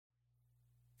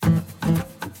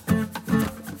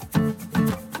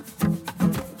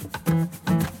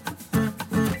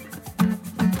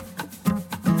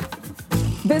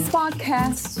This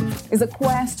podcast is a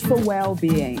quest for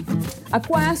well-being, a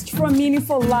quest for a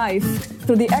meaningful life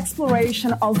through the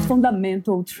exploration of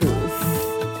fundamental truth.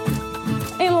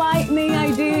 Enlightening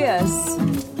ideas,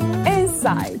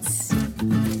 insights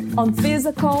on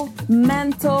physical,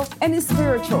 mental, and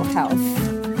spiritual health.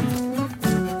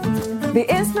 The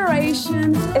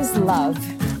inspiration is love.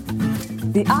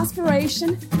 The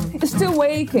aspiration is to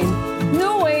awaken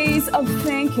new ways of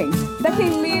thinking that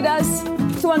can lead us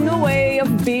to a new way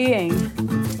of being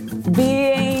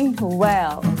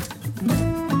well.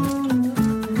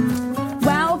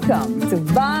 Welcome to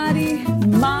Body,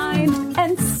 Mind,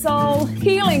 and Soul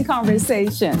Healing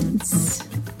Conversations.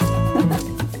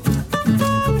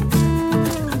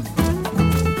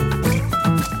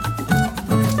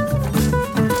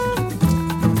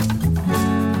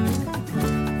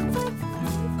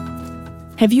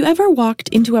 Have you ever walked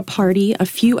into a party a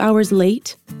few hours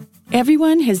late?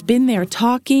 Everyone has been there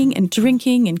talking and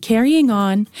drinking and carrying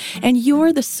on, and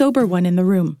you're the sober one in the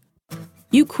room.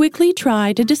 You quickly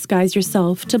try to disguise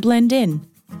yourself to blend in,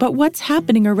 but what's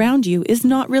happening around you is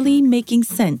not really making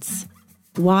sense.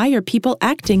 Why are people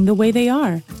acting the way they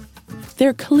are?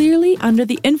 They're clearly under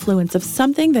the influence of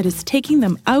something that is taking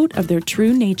them out of their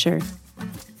true nature.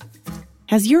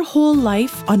 Has your whole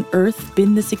life on Earth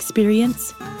been this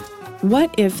experience?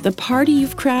 What if the party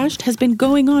you've crashed has been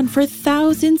going on for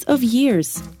thousands of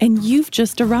years and you've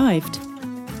just arrived?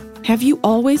 Have you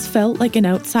always felt like an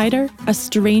outsider, a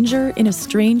stranger in a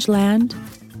strange land?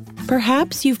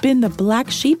 Perhaps you've been the black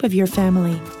sheep of your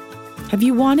family. Have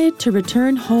you wanted to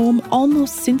return home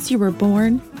almost since you were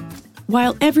born?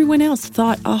 While everyone else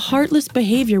thought a heartless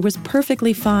behavior was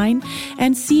perfectly fine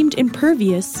and seemed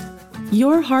impervious,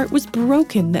 your heart was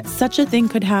broken that such a thing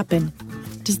could happen.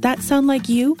 Does that sound like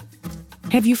you?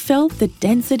 Have you felt the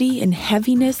density and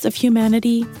heaviness of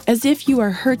humanity, as if you are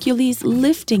Hercules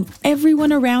lifting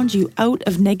everyone around you out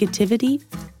of negativity?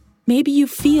 Maybe you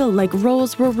feel like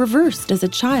roles were reversed as a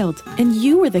child and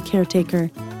you were the caretaker.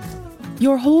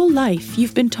 Your whole life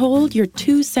you've been told you're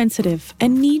too sensitive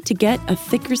and need to get a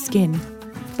thicker skin.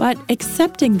 But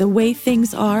accepting the way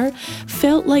things are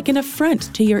felt like an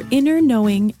affront to your inner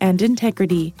knowing and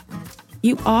integrity.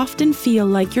 You often feel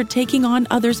like you're taking on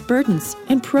others' burdens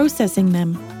and processing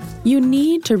them. You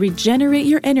need to regenerate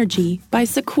your energy by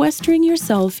sequestering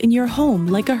yourself in your home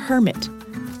like a hermit.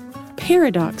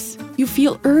 Paradox, you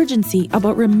feel urgency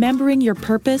about remembering your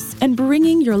purpose and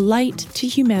bringing your light to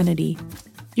humanity.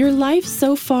 Your life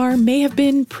so far may have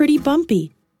been pretty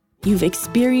bumpy. You've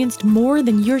experienced more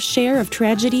than your share of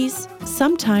tragedies,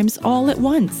 sometimes all at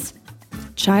once.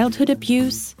 Childhood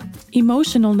abuse,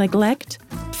 emotional neglect,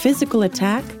 physical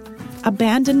attack,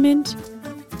 abandonment,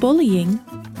 bullying,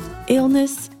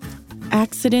 illness,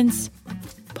 accidents,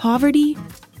 poverty,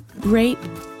 rape,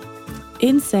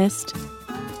 incest,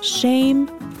 shame,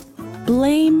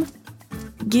 blame,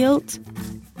 guilt,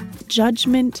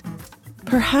 judgment.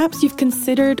 Perhaps you've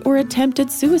considered or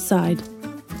attempted suicide.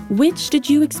 Which did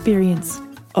you experience?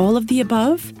 All of the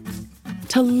above?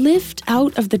 To lift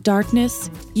out of the darkness,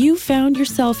 you found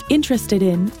yourself interested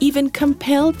in, even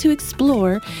compelled to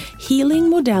explore, healing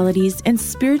modalities and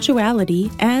spirituality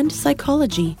and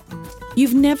psychology.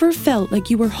 You've never felt like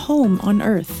you were home on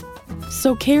Earth.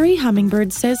 So Carrie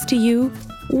Hummingbird says to you,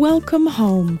 welcome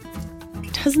home.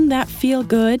 Doesn't that feel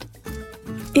good?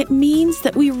 It means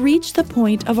that we reach the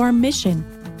point of our mission,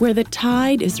 where the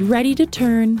tide is ready to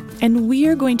turn and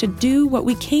we're going to do what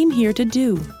we came here to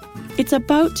do. It's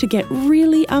about to get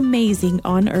really amazing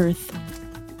on Earth.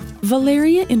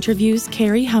 Valeria interviews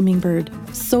Carrie Hummingbird,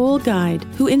 soul guide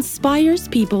who inspires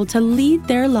people to lead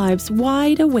their lives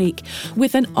wide awake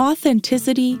with an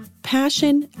authenticity,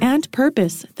 passion, and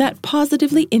purpose that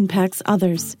positively impacts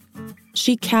others.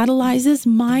 She catalyzes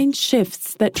mind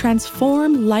shifts that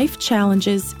transform life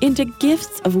challenges into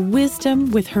gifts of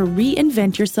wisdom with her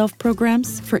Reinvent Yourself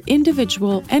programs for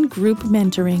individual and group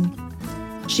mentoring.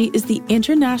 She is the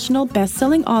international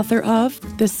best-selling author of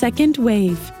The Second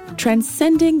Wave,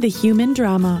 Transcending the Human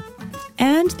Drama,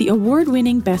 and the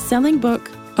award-winning best-selling book,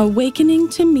 Awakening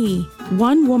to Me,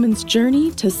 One Woman's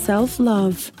Journey to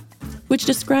Self-Love, which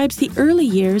describes the early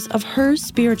years of her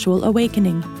spiritual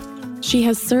awakening. She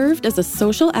has served as a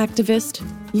social activist,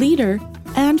 leader,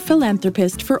 and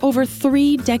philanthropist for over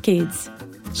 3 decades.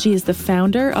 She is the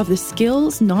founder of the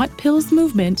Skills Not Pills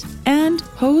movement and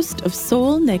host of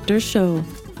Soul Nectar Show.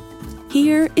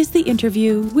 Here is the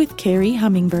interview with Carrie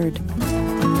Hummingbird.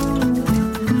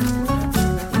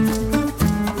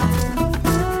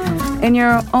 In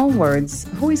your own words,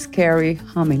 who is Carrie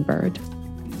Hummingbird?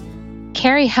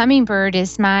 Carrie Hummingbird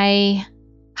is my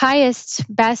highest,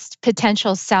 best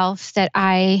potential self that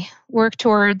I work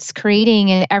towards creating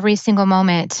in every single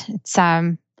moment. It's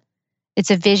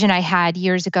a vision I had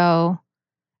years ago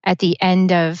at the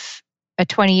end of a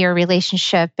 20-year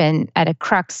relationship and at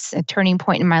a turning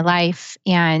point in my life.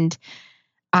 And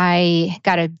I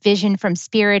got a vision from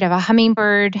spirit of a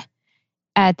hummingbird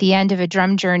at the end of a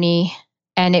drum journey.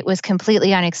 And it was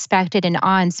completely unexpected and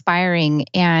awe-inspiring.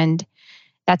 And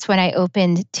that's when I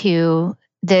opened to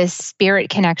this spirit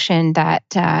connection that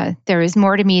there was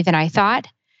more to me than I thought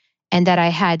and that I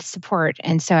had support.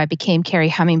 And so I became Carrie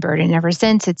Hummingbird. And ever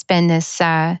since, it's been this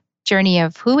journey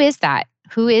of who is that?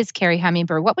 Who is Carrie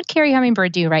Hummingbird? What would Carrie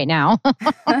Hummingbird do right now?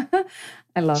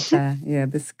 I love that. Yeah,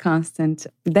 this constant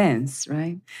dance,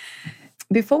 right?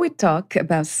 Before we talk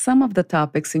about some of the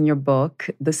topics in your book,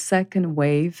 The Second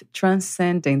Wave,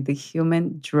 Transcending the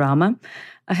Human Drama,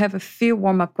 I have a few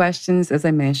warm-up questions, as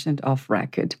I mentioned, off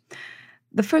record.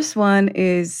 The first one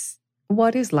is,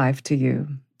 what is life to you,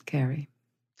 Carrie?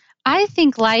 I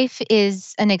think life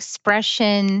is an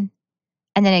expression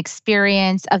and an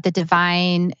experience of the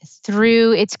divine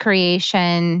through its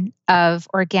creation of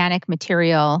organic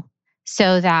material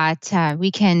so that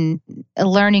we can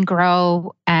learn and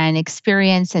grow and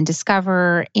experience and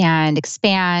discover and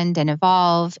expand and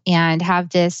evolve and have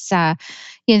this,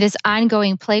 this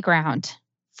ongoing playground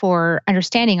for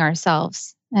understanding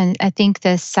ourselves. And I think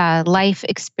this life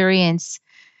experience,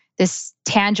 this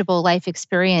tangible life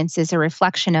experience, is a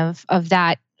reflection of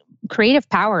that creative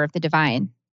power of the divine.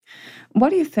 What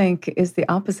do you think is the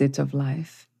opposite of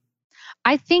life?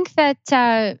 I think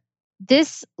that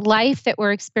this life that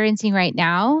we're experiencing right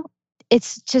now,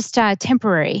 it's just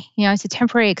temporary. It's a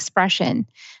temporary expression.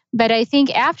 But I think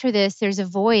after this, there's a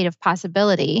void of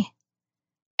possibility.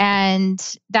 And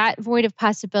that void of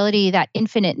possibility, that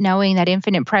infinite knowing, that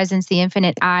infinite presence, the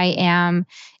infinite I am,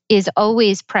 is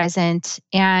always present.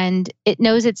 And it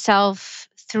knows itself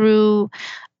through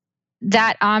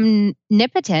that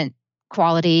omnipotent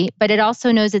quality, but it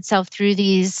also knows itself through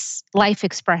these life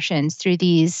expressions, through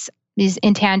these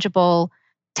intangible,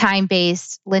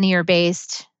 time-based,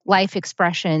 linear-based life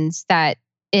expressions that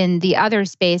in the other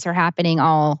space are happening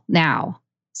all now.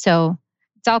 So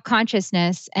it's all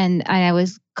consciousness, and I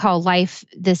always call life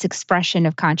this expression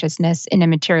of consciousness in a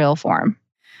material form.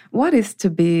 What is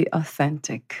to be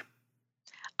authentic?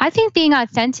 I think being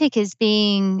authentic is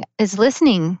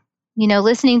listening.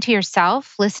 Listening to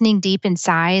yourself, listening deep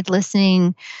inside,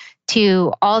 listening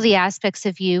to all the aspects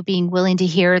of you, being willing to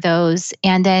hear those,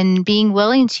 and then being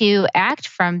willing to act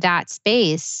from that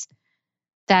space,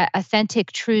 that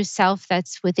authentic, true self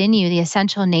that's within you, the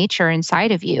essential nature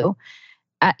inside of you,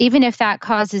 even if that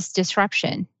causes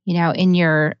disruption, in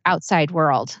your outside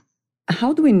world.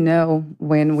 How do we know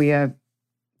when we are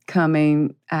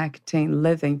coming, acting,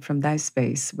 living from that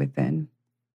space within?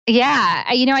 Yeah,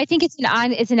 I think it's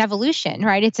an evolution,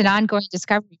 right? It's an ongoing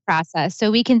discovery process.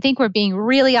 So we can think we're being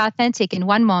really authentic in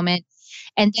one moment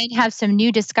and then have some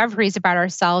new discoveries about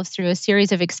ourselves through a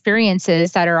series of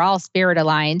experiences that are all spirit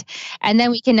aligned. And then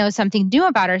we can know something new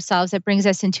about ourselves that brings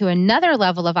us into another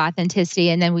level of authenticity.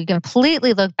 And then we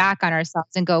completely look back on ourselves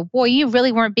and go, boy, you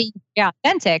really weren't being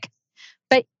authentic,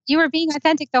 but you were being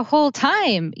authentic the whole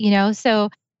time, So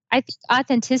I think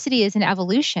authenticity is an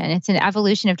evolution. It's an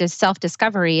evolution of just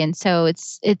self-discovery. And so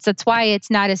that's why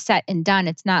it's not a set and done.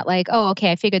 It's not like, oh,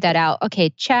 okay, I figured that out.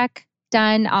 Okay, check,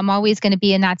 done. I'm always going to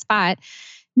be in that spot.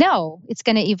 No, it's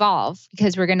going to evolve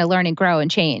because we're going to learn and grow and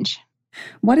change.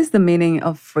 What is the meaning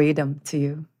of freedom to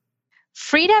you?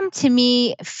 Freedom to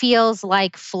me feels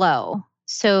like flow.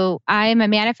 So I'm a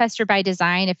manifestor by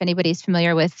design, if anybody's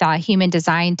familiar with human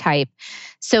design type.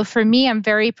 So for me, I'm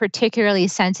very particularly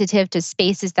sensitive to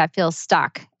spaces that feel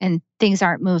stuck and things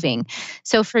aren't moving.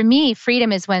 So for me,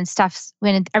 freedom is when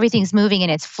everything's moving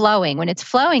and it's flowing. When it's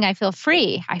flowing, I feel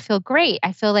free. I feel great.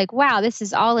 I feel like, wow, this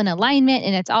is all in alignment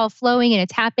and it's all flowing and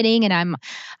it's happening. And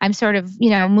I'm sort of,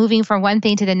 moving from one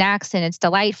thing to the next and it's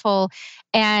delightful.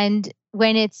 And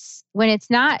when it's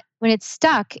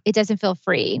stuck, it doesn't feel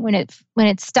free. When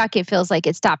it's stuck, it feels like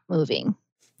it stopped moving.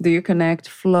 Do you connect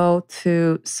flow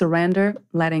to surrender,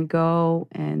 letting go,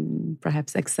 and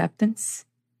perhaps acceptance?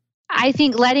 I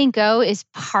think letting go is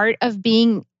part of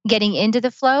getting into the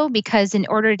flow, because in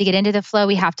order to get into the flow,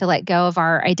 we have to let go of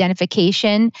our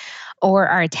identification or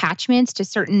our attachments to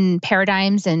certain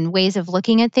paradigms and ways of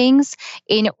looking at things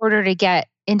in order to get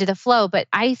into the flow. But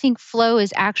I think flow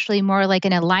is actually more like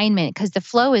an alignment, because the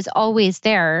flow is always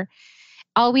there.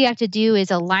 all we have to do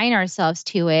is align ourselves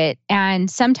to it. And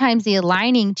sometimes the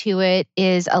aligning to it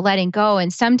is a letting go.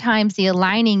 And sometimes the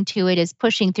aligning to it is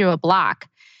pushing through a block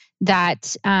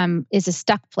that is a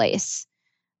stuck place.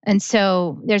 And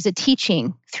so there's a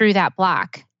teaching through that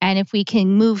block. And if we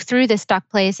can move through the stuck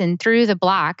place and through the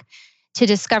block to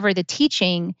discover the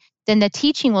teaching, then the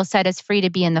teaching will set us free to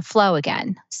be in the flow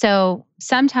again. So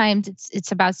sometimes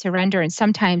it's about surrender, and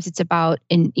sometimes it's about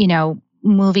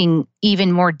moving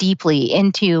even more deeply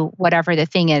into whatever the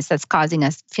thing is that's causing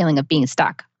us feeling of being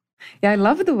stuck. Yeah, I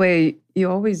love the way you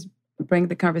always bring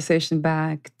the conversation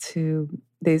back to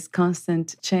this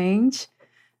constant change,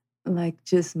 like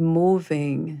just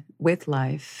moving with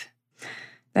life.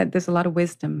 That there's a lot of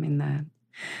wisdom in that.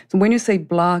 So when you say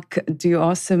block, do you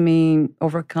also mean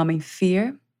overcoming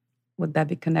fear? Would that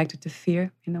be connected to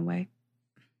fear in a way?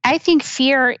 I think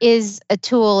fear is a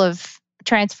tool of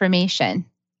transformation,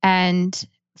 and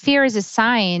fear is a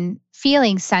sign,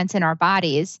 feeling sense in our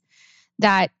bodies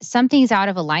that something's out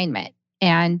of alignment,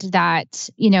 and that,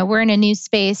 we're in a new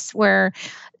space where,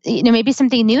 maybe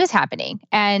something new is happening,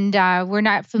 and we're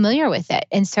not familiar with it.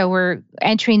 And so we're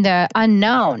entering the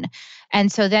unknown. And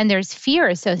so then there's fear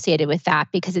associated with that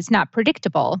because it's not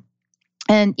predictable.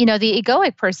 And, the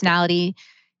egoic personality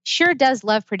sure does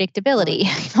love predictability,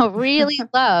 really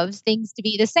loves things to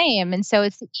be the same. And so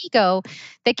it's the ego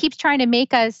that keeps trying to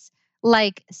make us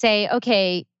like say,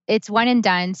 okay, it's one and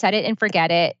done, set it and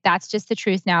forget it. That's just the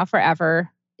truth now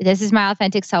forever. This is my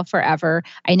authentic self forever.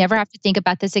 I never have to think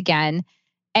about this again.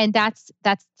 And that's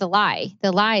the lie.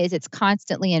 The lie is it's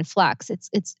constantly in flux.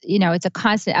 It's a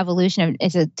constant evolution.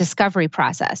 It's a discovery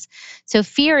process. So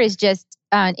fear is just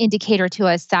an indicator to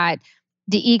us that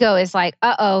the ego is like,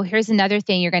 here's another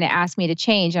thing you're going to ask me to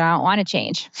change, and I don't want to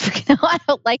change. I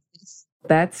don't like this.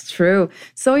 That's true.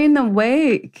 So in a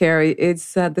way, Carrie,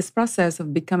 it's this process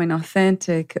of becoming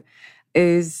authentic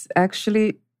is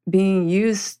actually being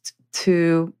used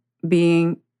to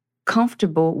being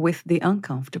comfortable with the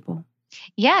uncomfortable.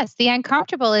 Yes, the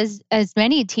uncomfortable is, as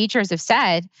many teachers have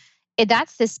said,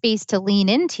 that's the space to lean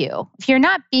into. If you're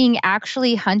not being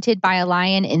actually hunted by a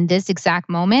lion in this exact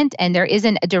moment, and there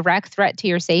isn't a direct threat to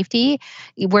your safety,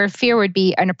 where fear would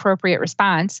be an appropriate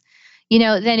response,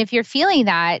 then if you're feeling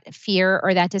that fear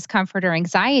or that discomfort or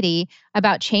anxiety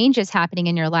about changes happening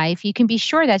in your life, you can be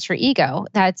sure that's your ego.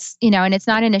 That's, and it's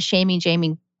not in a shaming,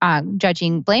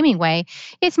 judging, blaming way.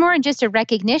 It's more in just a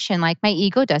recognition, like my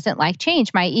ego doesn't like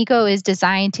change. My ego is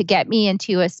designed to get me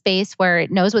into a space where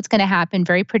it knows what's going to happen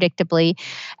very predictably.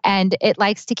 And it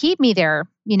likes to keep me there,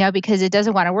 because it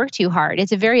doesn't want to work too hard.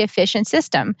 It's a very efficient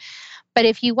system. But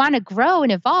if you want to grow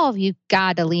and evolve, you've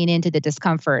got to lean into the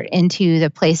discomfort, into the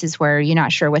places where you're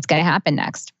not sure what's going to happen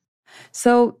next.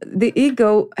 So the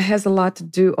ego has a lot to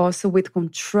do also with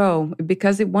control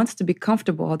because it wants to be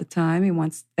comfortable all the time. It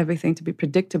wants everything to be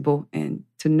predictable and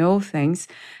to know things.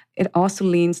 It also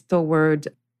leans toward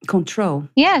control.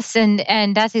 Yes,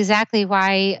 and that's exactly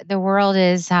why the world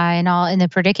is in the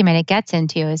predicament it gets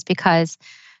into, is because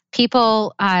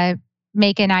people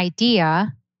make an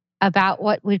idea about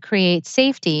what would create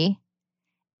safety,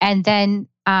 and then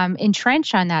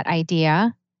entrench on that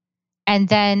idea, and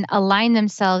then align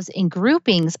themselves in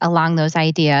groupings along those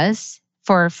ideas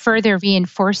for further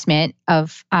reinforcement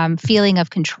of feeling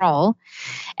of control,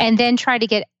 and then try to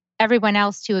get everyone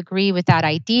else to agree with that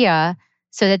idea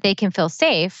so that they can feel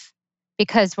safe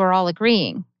because we're all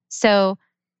agreeing. So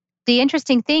the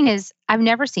interesting thing is I've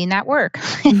never seen that work.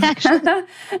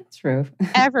 True.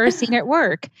 Ever seen it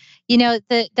work.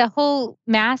 The whole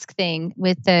mask thing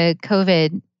with the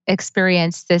COVID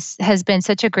experience, this has been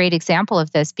such a great example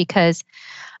of this, because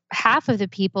half of the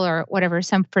people, or whatever,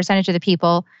 some percentage of the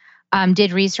people,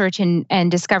 did research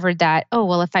and discovered that,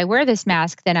 if I wear this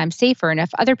mask, then I'm safer. And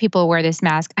if other people wear this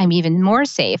mask, I'm even more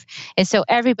safe. And so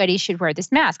everybody should wear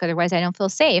this mask. Otherwise, I don't feel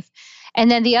safe. And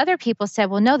then the other people said,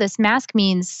 well, no, this mask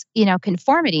means,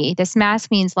 conformity. This mask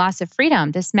means loss of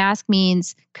freedom. This mask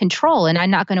means control. And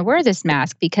I'm not going to wear this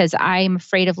mask because I'm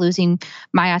afraid of losing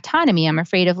my autonomy. I'm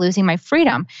afraid of losing my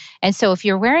freedom. And so if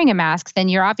you're wearing a mask, then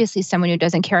you're obviously someone who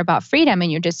doesn't care about freedom, and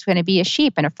you're just going to be a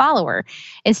sheep and a follower.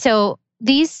 And so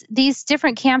these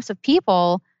different camps of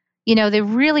people, they're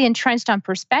really entrenched on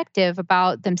perspective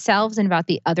about themselves and about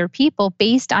the other people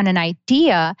based on an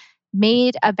idea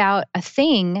made about a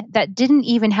thing that didn't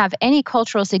even have any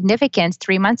cultural significance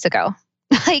 3 months ago.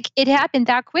 Like, it happened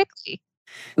that quickly.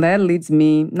 That leads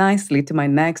me nicely to my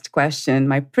next question,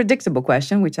 my predictable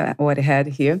question, which I already had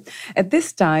here. At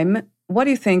this time, what do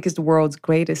you think is the world's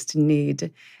greatest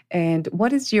need? And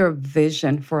what is your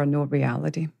vision for a new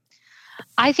reality?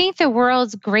 I think the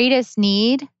world's greatest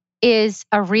need is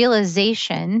a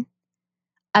realization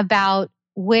about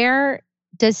where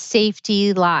does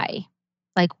safety lie?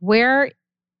 Like, where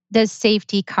does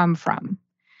safety come from?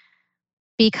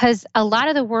 Because a lot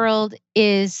of the world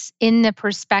is in the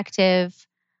perspective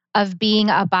of being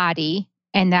a body,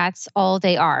 and that's all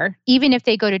they are. Even if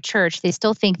they go to church, they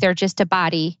still think they're just a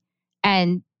body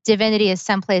and divinity is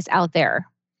someplace out there.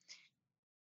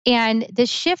 And the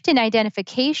shift in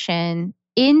identification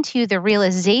into the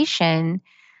realization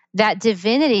that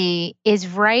divinity is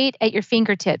right at your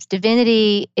fingertips.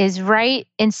 Divinity is right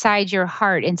inside your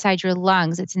heart, inside your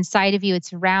lungs. It's inside of you. It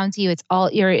surrounds you. It's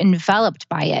all, you're enveloped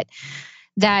by it.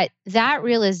 That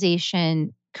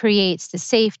realization creates the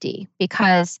safety,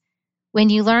 because when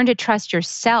you learn to trust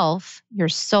yourself, your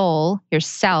soul,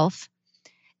 yourself,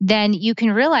 then you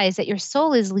can realize that your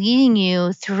soul is leading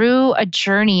you through a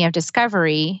journey of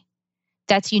discovery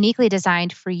that's uniquely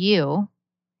designed for you.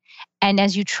 And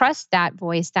as you trust that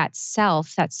voice, that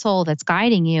self, that soul that's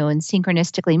guiding you and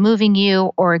synchronistically moving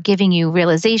you or giving you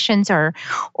realizations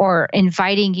or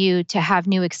inviting you to have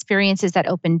new experiences that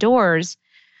open doors,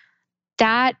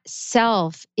 that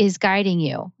self is guiding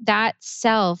you. That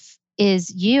self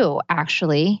is you,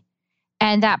 actually.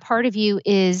 And that part of you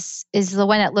is the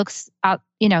one that looks out,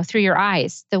 through your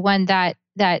eyes, the one that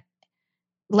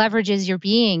leverages your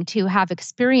being to have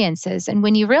experiences. And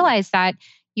when you realize that,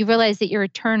 you realize that you're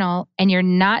eternal and you're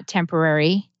not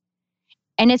temporary.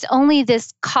 And it's only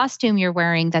this costume you're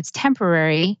wearing that's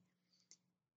temporary.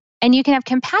 And you can have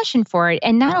compassion for it.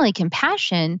 And not only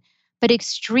compassion, but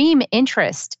extreme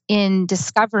interest in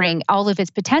discovering all of its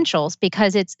potentials,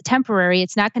 because it's temporary.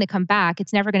 It's not going to come back.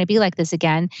 It's never going to be like this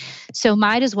again. So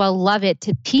might as well love it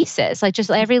to pieces, like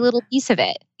just every little piece of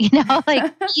it,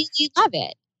 like you love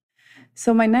it.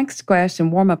 So my next question,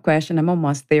 warm-up question, I'm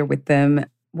almost there with them.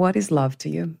 What is love to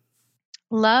you?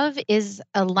 Love is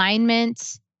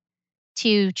alignment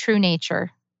to true nature.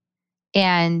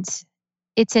 And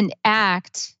it's an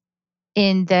act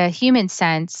in the human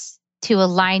sense to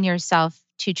align yourself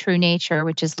to true nature,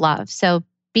 which is love. So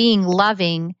being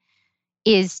loving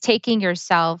is taking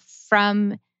yourself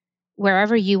from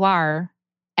wherever you are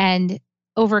and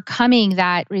overcoming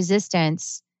that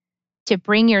resistance to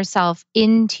bring yourself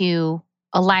into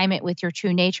alignment with your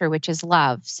true nature, which is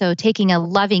love. So taking a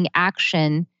loving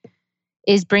action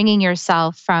is bringing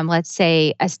yourself from, let's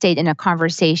say, a state in a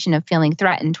conversation of feeling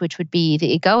threatened, which would be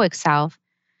the egoic self,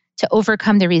 to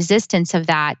overcome the resistance of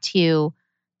that, to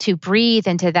breathe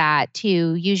into that,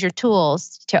 to use your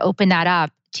tools to open that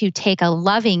up, to take a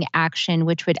loving action,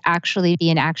 which would actually be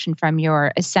an action from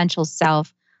your essential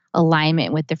self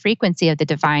alignment with the frequency of the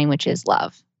divine, which is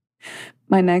love.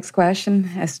 My next question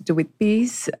has to do with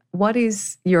peace. What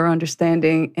is your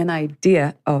understanding and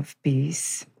idea of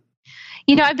peace?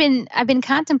 I've been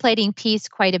contemplating peace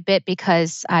quite a bit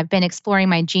because I've been exploring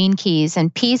my gene keys,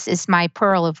 and peace is my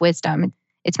pearl of wisdom.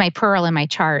 It's my pearl in my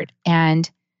chart. And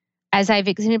as I've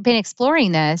been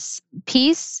exploring this,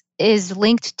 peace is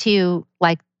linked to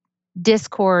like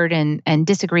discord and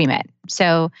disagreement.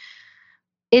 So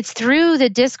it's through the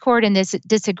discord and this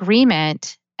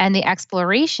disagreement and the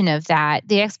exploration of that,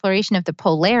 the exploration of the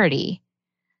polarity,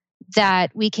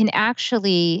 that we can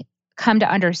actually come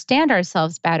to understand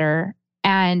ourselves better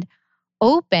and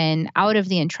open out of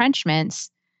the entrenchments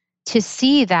to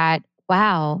see that,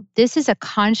 wow, this is a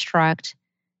construct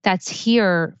that's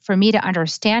here for me to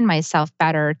understand myself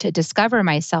better, to discover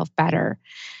myself better.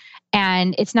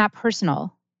 And it's not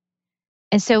personal.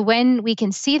 And so when we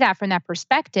can see that from that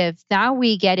perspective, now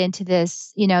we get into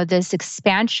this, this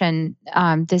expansion,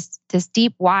 this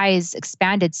deep, wise,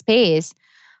 expanded space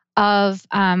of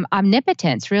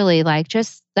omnipotence, really, like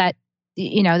just that,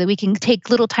 that we can take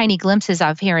little tiny glimpses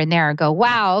of here and there and go,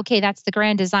 wow, okay, that's the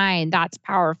grand design. That's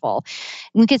powerful.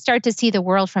 And we can start to see the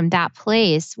world from that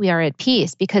place. We are at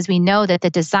peace because we know that the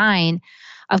design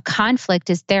of conflict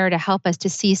is there to help us to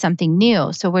see something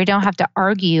new. So we don't have to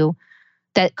argue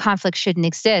that conflict shouldn't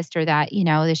exist or that,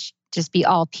 this should just be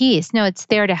all peace. No, it's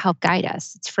there to help guide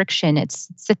us. It's friction. It's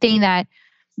the thing that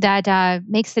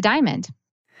makes the diamond.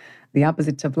 The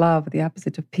opposite of love, the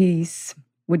opposite of peace.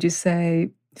 Would you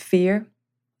say fear?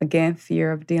 Again,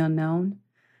 fear of the unknown?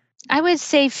 I would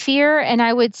say fear, and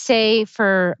I would say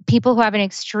for people who have an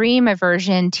extreme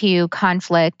aversion to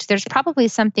conflict, there's probably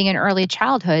something in early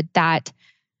childhood that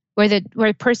where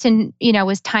a person,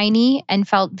 was tiny and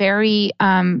felt very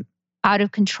out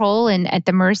of control and at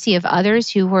the mercy of others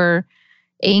who were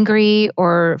angry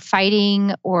or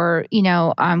fighting or,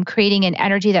 creating an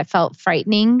energy that felt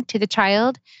frightening to the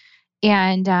child.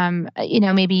 And,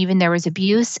 maybe even there was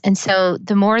abuse. And so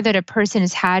the more that a person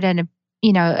has had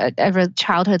a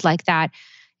childhood like that,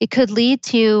 it could lead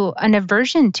to an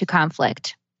aversion to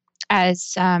conflict.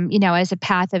 as as a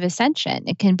path of ascension.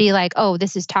 It can be like, oh,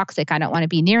 this is toxic. I don't want to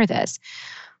be near this.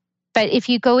 But if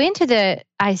you go into the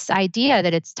idea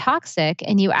that it's toxic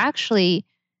and you actually,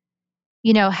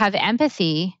 have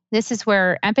empathy, this is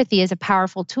where empathy is a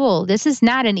powerful tool. This is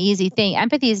not an easy thing.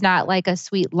 Empathy is not like a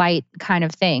sweet, light kind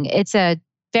of thing. It's a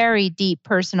very deep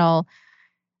personal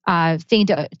thing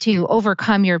to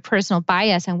overcome your personal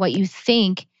bias and what you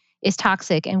think is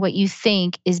toxic and what you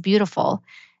think is beautiful.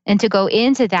 And to go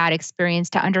into that experience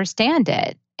to understand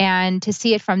it and to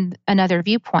see it from another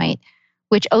viewpoint,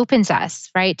 which opens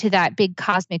us, right, to that big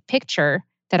cosmic picture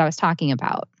that I was talking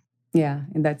about. Yeah,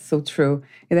 and that's so true.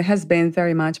 And it has been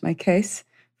very much my case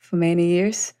for many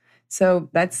years. So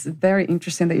that's very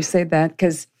interesting that you say that,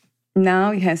 because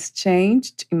now it has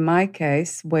changed in my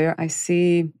case where I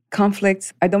see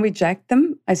conflicts. I don't reject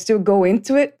them. I still go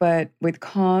into it, but with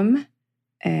calm.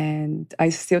 And I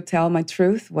still tell my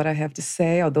truth, what I have to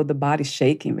say, although the body's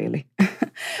shaking, really.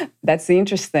 That's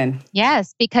interesting.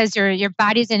 Yes, because your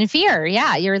body's in fear.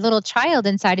 Yeah, your little child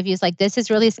inside of you is like, this is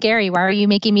really scary. Why are you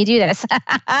making me do this?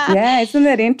 Yeah, isn't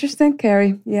that interesting,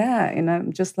 Carrie? Yeah, and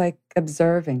I'm just like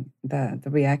observing the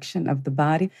reaction of the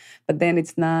body, but then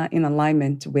it's not in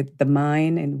alignment with the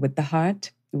mind and with the heart,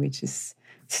 which is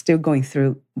still going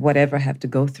through whatever I have to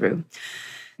go through.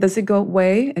 Does it go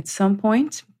away at some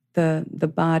point,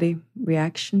 the body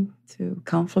reaction to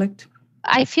conflict?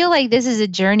 I feel like this is a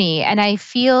journey, and I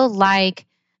feel like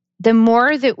the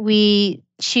more that we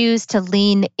choose to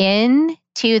lean in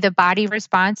to the body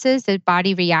responses, the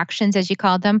body reactions, as you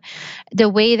called them, the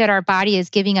way that our body is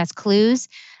giving us clues,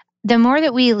 the more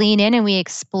that we lean in and we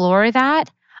explore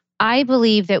that, I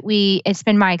believe that it's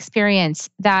been my experience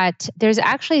that there's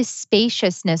actually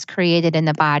spaciousness created in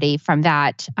the body from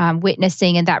that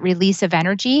witnessing and that release of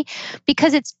energy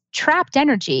because it's trapped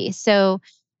energy. So,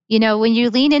 when you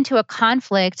lean into a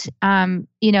conflict,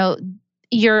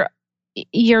 you're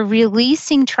you're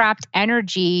releasing trapped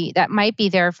energy that might be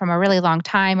there from a really long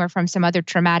time or from some other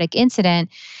traumatic incident.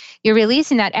 You're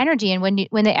releasing that energy, and when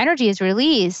the energy is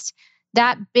released,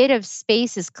 that bit of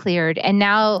space is cleared, and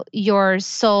now your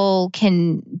soul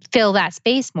can fill that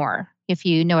space more, if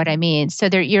you know what I mean. So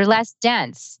you're less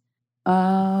dense.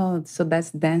 Oh, so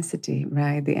that's density,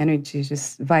 right? The energy is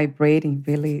just vibrating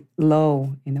really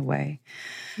low in a way.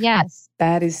 Yes.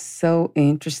 That is so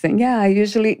interesting. Yeah, I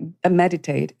usually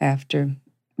meditate after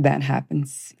that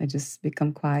happens. I just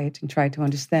become quiet and try to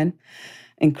understand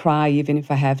and cry even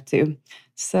if I have to.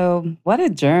 So, what a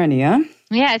journey, huh?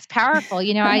 Yeah, it's powerful.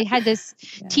 I had this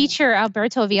teacher,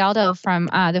 Alberto Vialdo, from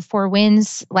the Four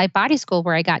Winds Light Body School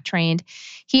where I got trained.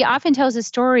 He often tells a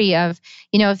story of,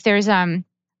 if there's an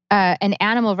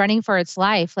animal running for its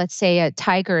life, let's say a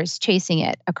tiger is chasing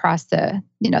it across the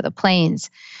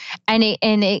plains, and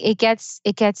it's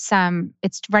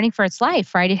running for its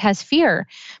life, right? It has fear,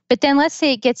 but then let's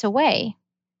say it gets away.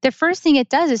 The first thing it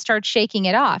does is start shaking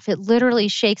it off. It literally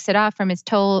shakes it off from its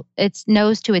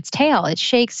nose to its tail. It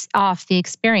shakes off the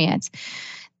experience.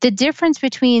 The difference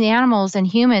between animals and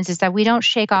humans is that we don't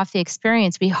shake off the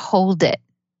experience. We hold it.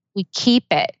 We keep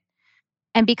it.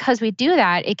 And because we do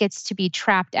that, it gets to be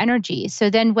trapped energy. So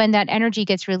then when that energy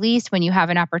gets released, when you have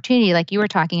an opportunity, like you were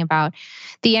talking about,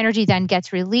 the energy then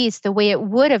gets released the way it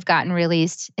would have gotten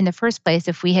released in the first place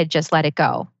if we had just let it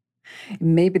go.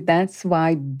 Maybe that's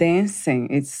why dancing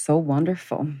is so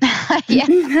wonderful. Yeah.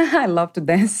 I love to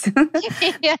dance.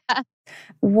 Yeah.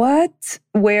 What,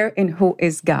 where, and who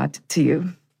is God to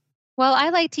you? Well, I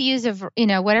like to use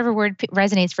whatever word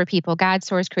resonates for people: God,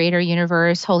 source, creator,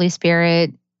 universe, Holy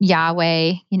Spirit,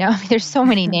 Yahweh. There's so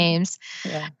many names.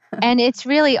 Yeah. And it's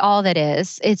really all that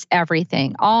is. It's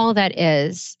everything. All that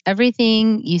is.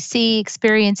 Everything you see,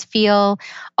 experience, feel,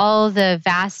 all the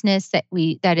vastness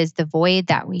that is the void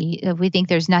that we think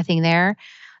there's nothing there.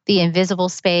 The invisible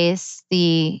space,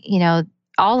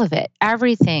 all of it,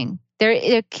 everything.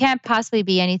 There can't possibly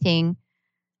be anything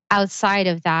outside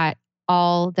of that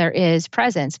all there is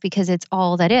presence, because it's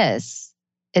all that is.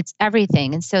 It's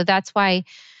everything. And so that's why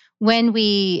when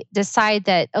we decide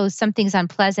that, oh, something's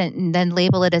unpleasant and then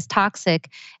label it as toxic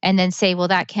and then say, well,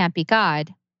 that can't be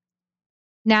God.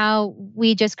 Now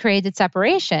we just created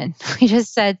separation. We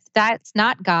just said that's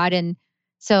not God. And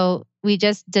so we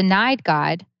just denied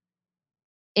God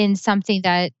in something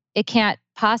that it can't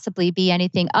possibly be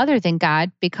anything other than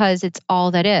God because it's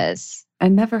all that is. I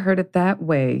never heard it that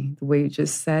way, the way you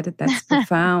just said it. That's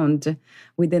profound.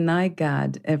 We deny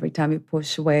God every time we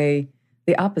push away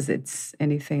the opposites,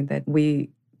 anything that we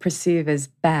perceive as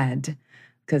bad,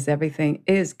 because everything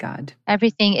is God.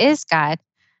 Everything is God.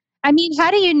 I mean,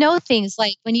 how do you know things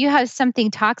like when you have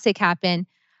something toxic happen?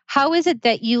 How is it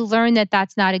that you learn that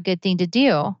that's not a good thing to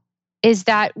do? is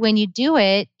that when you do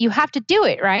it, you have to do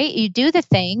it, right? You do the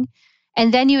thing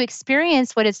and then you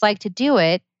experience what it's like to do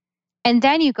it. And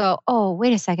then you go, oh,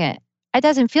 wait a second, it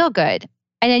doesn't feel good.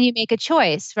 And then you make a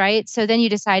choice, right? So then you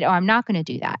decide, oh, I'm not going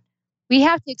to do that. We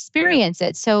have to experience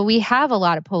it. So we have a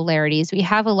lot of polarities. We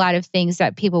have a lot of things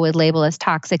that people would label as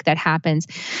toxic that happens.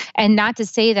 And not to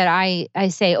say that I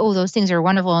say, oh, those things are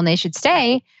wonderful and they should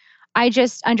stay. I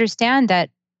just understand that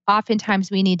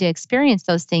oftentimes we need to experience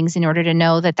those things in order to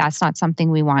know that that's not something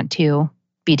we want to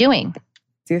be doing.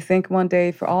 Do you think one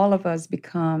day for all of us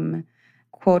become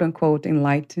quote unquote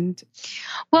enlightened?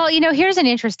 Well, here's an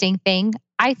interesting thing.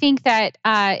 I think that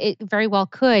it very well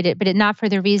could, but not for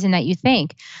the reason that you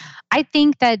think. I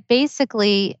think that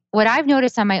basically what I've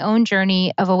noticed on my own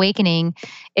journey of awakening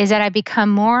is that I become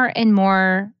more and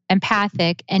more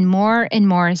empathic and more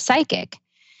psychic.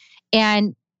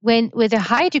 And with a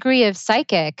high degree of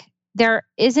psychic, there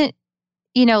isn't,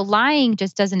 lying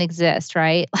just doesn't exist,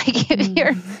 right? Like if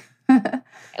you're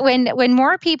when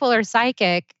more people are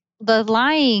psychic, the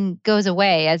lying goes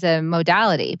away as a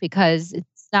modality because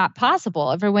it's not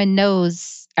possible. Everyone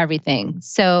knows everything.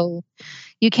 So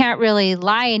you can't really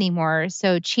lie anymore.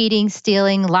 So cheating,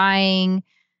 stealing, lying,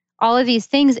 all of these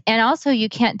things. And also you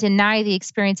can't deny the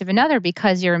experience of another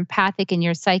because you're empathic and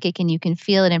you're psychic and you can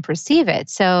feel it and perceive it.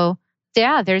 So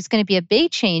yeah, there's going to be a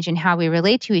big change in how we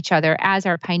relate to each other as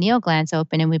our pineal glands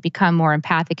open and we become more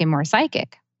empathic and more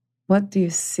psychic. What do you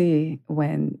see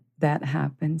when that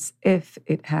happens, if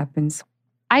it happens?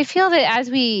 I feel that as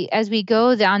we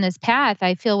go down this path,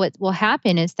 I feel what will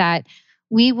happen is that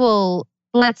we will,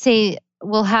 let's say,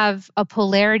 we'll have a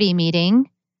polarity meeting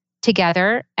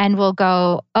together and we'll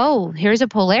go, oh, here's a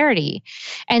polarity.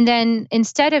 And then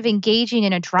instead of engaging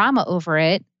in a drama over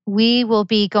it, we will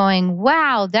be going,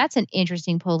 wow, that's an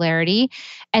interesting polarity.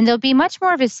 And there'll be much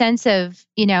more of a sense of,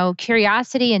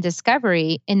 curiosity and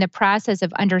discovery in the process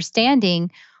of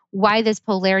understanding why this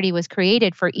polarity was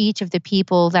created for each of the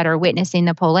people that are witnessing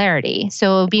the polarity. So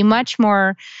it'll be much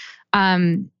more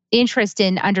interest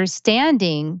in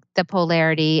understanding the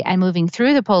polarity and moving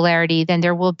through the polarity than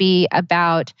there will be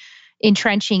about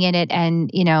entrenching in it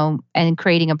and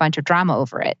creating a bunch of drama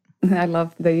over it. I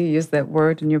love that you use that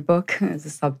word in your book as a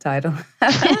subtitle.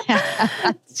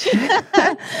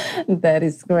 That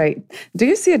is great. Do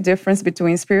you see a difference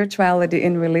between spirituality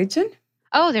and religion?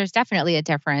 Oh, there's definitely a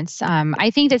difference. I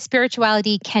think that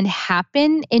spirituality can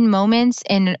happen in moments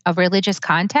in a religious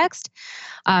context.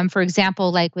 For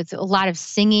example, like with a lot of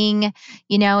singing,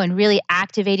 and really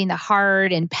activating the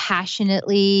heart and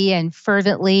passionately and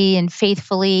fervently and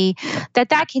faithfully, that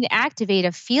can activate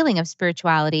a feeling of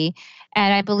spirituality.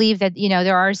 And I believe that,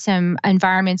 there are some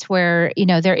environments where,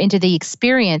 they're into the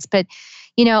experience. But,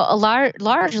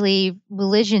 largely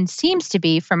religion seems to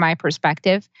be, from my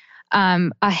perspective,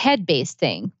 a head-based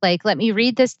thing. Like, let me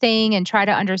read this thing and try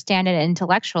to understand it and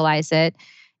intellectualize it,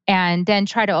 and then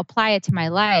try to apply it to my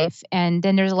life. And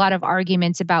then there's a lot of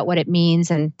arguments about what it means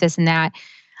and this and that.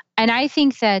 And I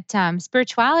think that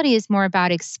spirituality is more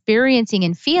about experiencing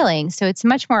and feeling. So it's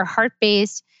much more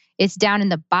heart-based. It's down in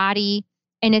the body.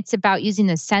 And it's about using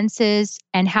the senses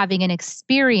and having an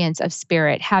experience of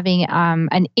spirit, having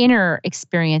an inner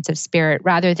experience of spirit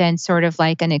rather than sort of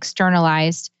like an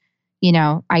externalized,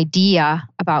 idea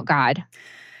about God.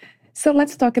 So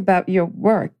let's talk about your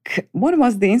work. What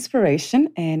was the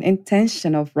inspiration and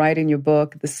intention of writing your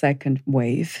book, The Second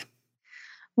Wave?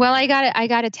 Well, I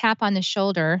got a tap on the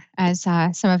shoulder, as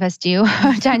some of us do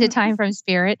time to time from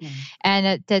spirit. Yeah.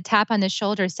 And the tap on the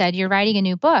shoulder said, "You're writing a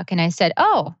new book." And I said,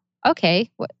 "Oh, okay,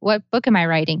 what book am I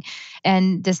writing?"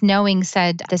 And this knowing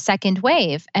said, The Second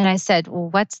Wave. And I said, well,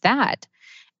 what's that?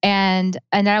 And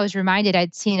then I was reminded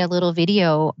I'd seen a little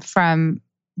video from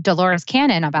Dolores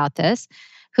Cannon about this,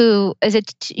 who is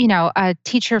a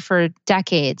teacher for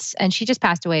decades. And she just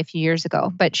passed away a few years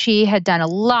ago. But she had done a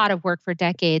lot of work for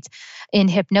decades in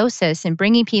hypnosis and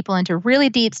bringing people into really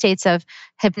deep states of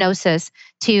hypnosis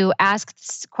to ask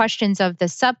questions of the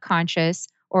subconscious,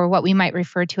 or what we might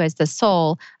refer to as the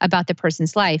soul, about the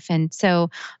person's life. And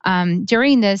so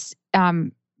during this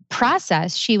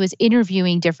process, she was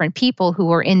interviewing different people who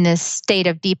were in this state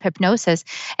of deep hypnosis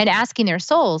and asking their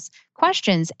souls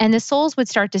questions. And the souls would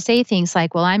start to say things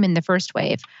like, well, I'm in the first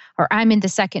wave, or I'm in the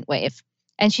second wave.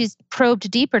 And she's probed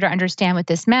deeper to understand what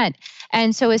this meant.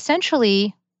 And so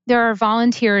essentially, there are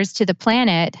volunteers to the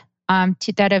planet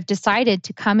that have decided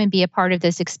to come and be a part of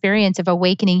this experience of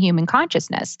awakening human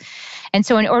consciousness. And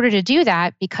so in order to do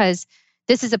that, because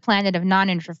this is a planet of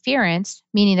non-interference,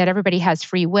 meaning that everybody has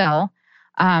free will,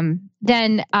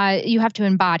 then you have to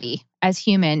embody as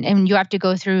human, and you have to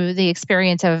go through the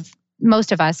experience of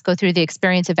most of us go through the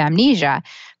experience of amnesia,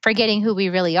 forgetting who we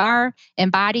really are,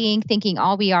 embodying, thinking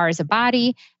all we are is a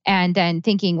body, and then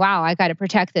thinking, wow, I got to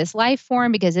protect this life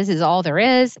form because this is all there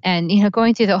is, and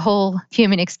going through the whole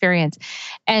human experience.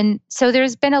 And so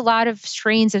there's been a lot of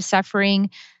strains of suffering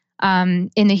in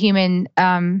the human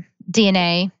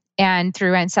DNA and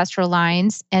through ancestral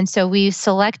lines. And so we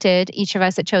selected, each of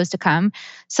us that chose to come,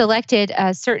 selected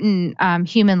a certain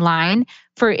human line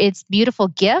for its beautiful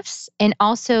gifts and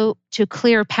also to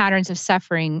clear patterns of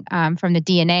suffering from the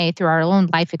DNA through our own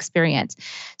life experience.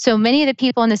 So many of the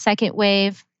people in the second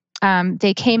wave,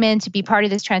 they came in to be part of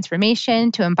this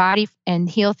transformation, to embody and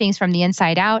heal things from the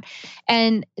inside out.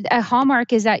 And a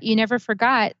hallmark is that you never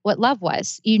forgot what love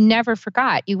was. You never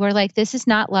forgot. You were like, this is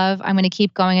not love. I'm going to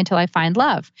keep going until I find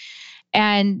love.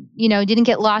 And, didn't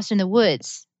get lost in the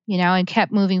woods, and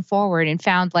kept moving forward and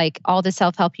found like all the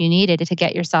self-help you needed to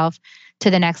get yourself to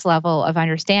the next level of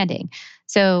understanding.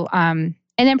 So,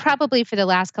 and then probably for the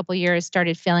last couple of years,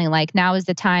 started feeling like now is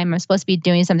the time I'm supposed to be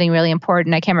doing something really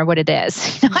important. I can't remember what it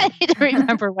is. I need to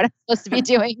remember what I'm supposed to be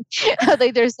doing.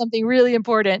 Like there's something really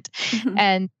important.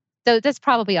 And so that's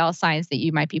probably all signs that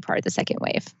you might be part of the second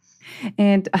wave.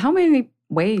 And how many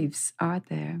waves are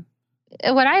there?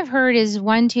 What I've heard is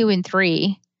 1, 2, and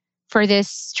 3 for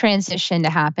this transition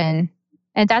to happen.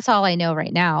 And that's all I know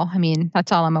right now. I mean,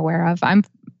 that's all I'm aware of. I'm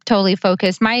totally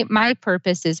focused. My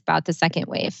purpose is about the second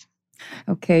wave.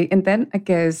 Okay. And then I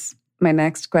guess my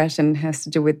next question has to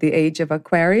do with the age of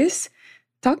Aquarius.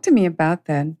 Talk to me about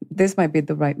that. This might be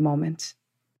the right moment.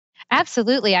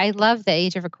 Absolutely. I love the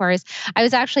age of Aquarius. I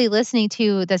was actually listening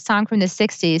to the song from the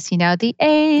 60s, the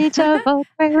age of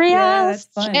Aquarius. Yeah, that's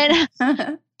fun.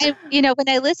 And, when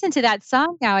I listen to that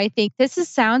song now, I think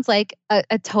sounds like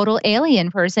a total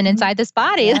alien person inside this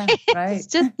body. Yeah, right. It's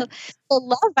just the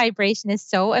love vibration is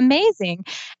so amazing.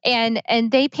 And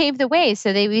they paved the way.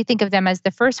 So we think of them as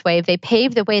the first wave. They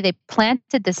paved the way. They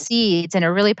planted the seeds in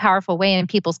a really powerful way in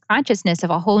people's consciousness of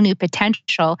a whole new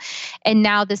potential. And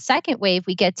now the second wave,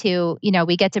 we get to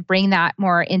bring that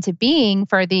more into being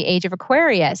for the age of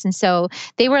Aquarius. And so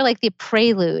they were like the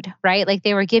prelude, right? Like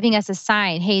they were giving us a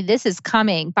sign, hey, this is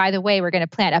coming. By the way, we're going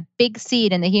to plant a big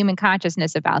seed in the human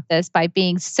consciousness about this by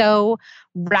being so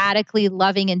radically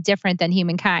loving and different than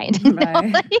humankind.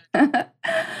 Right. Yeah,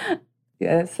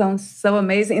 that sounds so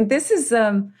amazing. And this is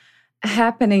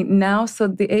happening now. So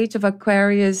the age of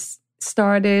Aquarius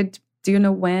started, do you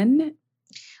know when?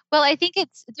 Well, I think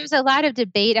there's a lot of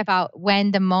debate about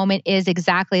when the moment is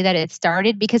exactly that it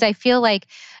started, because I feel like,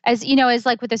 as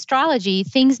like with astrology,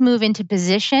 things move into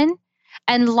position.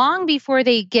 And long before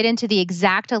they get into the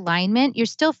exact alignment, you're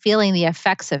still feeling the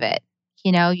effects of it.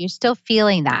 You're still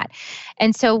feeling that.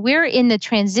 And so we're in the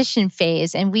transition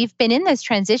phase, and we've been in this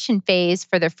transition phase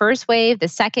for the first wave, the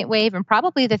second wave, and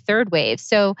probably the third wave.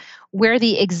 So where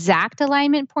the exact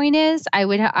alignment point is, I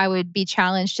would be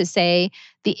challenged to say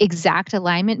the exact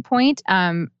alignment point.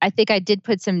 I think I did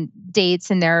put some dates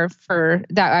in there for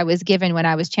that I was given when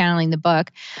I was channeling the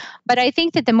book. But I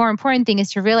think that the more important thing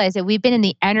is to realize that we've been in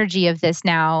the energy of this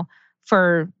now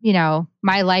for,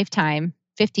 my lifetime,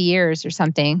 50 years or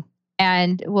something.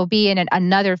 And we'll be in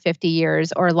another 50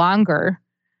 years or longer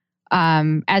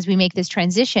as we make this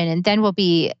transition. And then we'll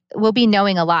be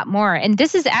knowing a lot more. And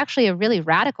this is actually a really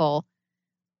radical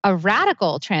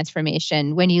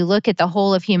transformation. When you look at the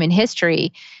whole of human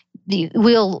history,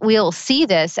 we'll see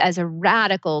this as a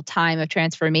radical time of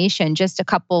transformation, just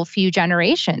a few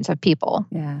generations of people.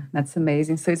 Yeah, that's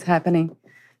amazing. So it's happening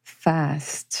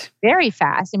fast. Very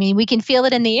fast. I mean, we can feel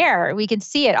it in the air. We can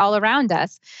see it all around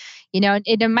us.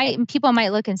 People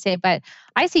might look and say, but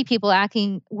I see people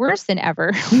acting worse than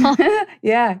ever.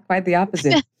 Yeah, quite the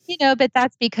opposite. But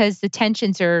that's because the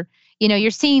tensions are,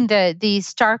 you're seeing the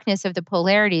starkness of the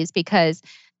polarities because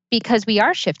we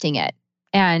are shifting it,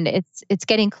 and it's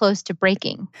getting close to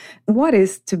breaking. What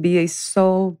is to be a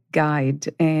soul guide,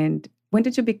 and when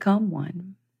did you become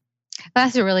one?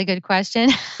 That's a really good question.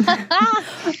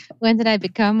 When did I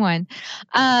become one?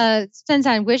 Depends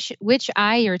on which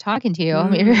eye you're talking to. I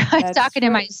mean, if you're talking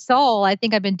to my soul, I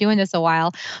think I've been doing this a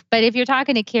while. But if you're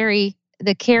talking to Carrie,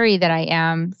 the Carrie that I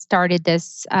am, started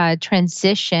this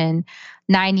transition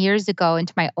 9 years ago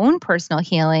into my own personal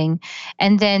healing,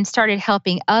 and then started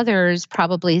helping others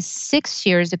probably 5 or 6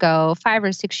 years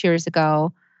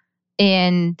ago,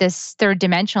 in this third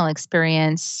dimensional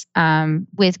experience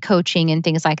with coaching and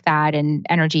things like that, and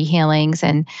energy healings.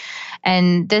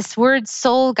 And this word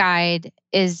soul guide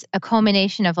is a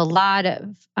culmination of a lot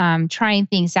of trying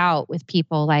things out with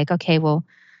people like, okay, well,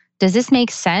 does this make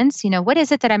sense? What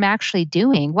is it that I'm actually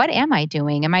doing? What am I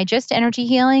doing? Am I just energy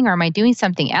healing, or am I doing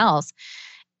something else?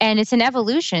 And it's an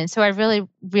evolution. So I really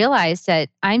realized that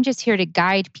I'm just here to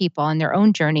guide people on their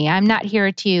own journey. I'm not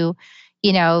here to,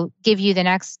 give you the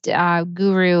next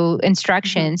guru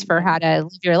instructions for how to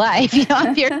live your life.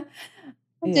 I'm here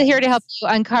to help Yes. you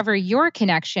uncover your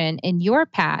connection and your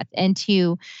path and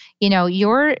to,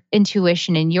 your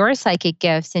intuition and your psychic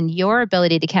gifts and your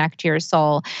ability to connect to your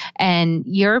soul and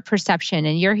your perception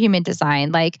and your human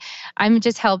design. Like I'm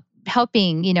just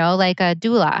helping, like a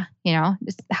doula,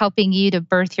 just helping you to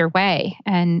birth your way.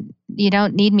 And you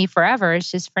don't need me forever.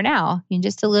 It's just for now. You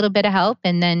just a little bit of help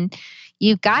and then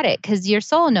you got it because your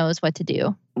soul knows what to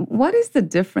do. What is the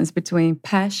difference between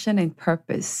passion and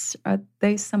purpose? Are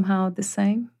they somehow the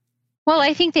same? Well,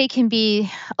 I think they can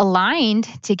be aligned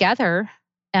together.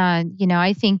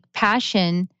 I think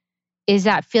passion is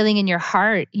that feeling in your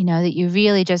heart, that you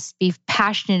really just be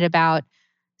passionate about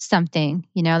something.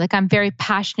 Like I'm very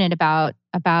passionate about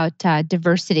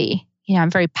diversity.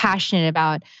 I'm very passionate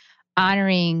about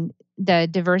honoring the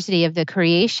diversity of the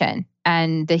creation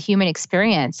and the human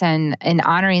experience and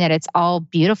honoring that it's all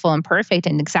beautiful and perfect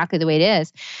and exactly the way it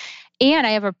is. And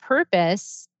I have a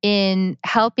purpose in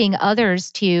helping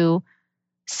others to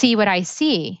see what I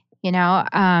see.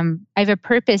 I have a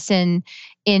purpose in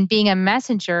being a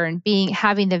messenger and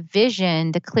having the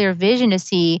vision, the clear vision to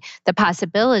see the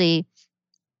possibility,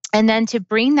 and then to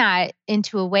bring that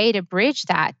into a way to bridge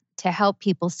that to help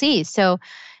people see. So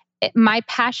my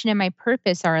passion and my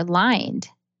purpose are aligned.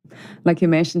 Like you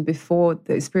mentioned before,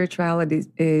 the spirituality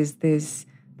is this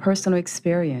personal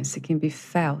experience. It can be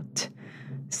felt.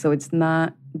 So it's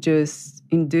not just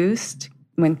induced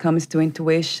when it comes to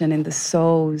intuition and the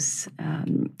soul's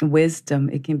wisdom.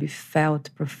 It can be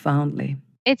felt profoundly.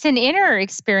 It's an inner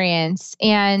experience.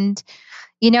 And,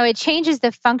 it changes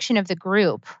the function of the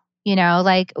group.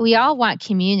 Like we all want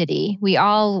community. We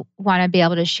all want to be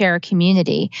able to share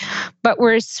community. But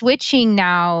we're switching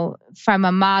now from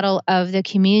a model of the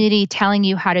community telling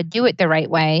you how to do it the right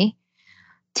way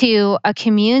to a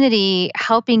community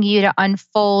helping you to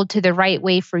unfold to the right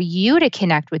way for you to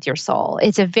connect with your soul.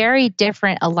 It's a very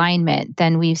different alignment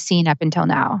than we've seen up until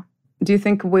now. Do you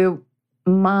think we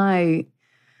might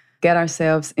get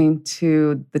ourselves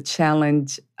into the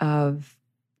challenge of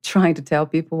trying to tell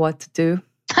people what to do?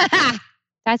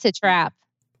 That's a trap.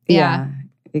 Yeah.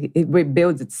 It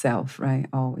rebuilds itself, right?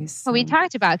 Always. Well, we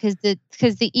talked about because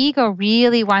the ego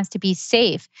really wants to be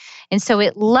safe, and so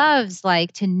it loves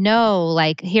like to know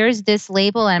like here's this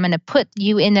label, and I'm going to put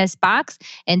you in this box,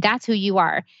 and that's who you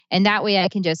are, and that way I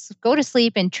can just go to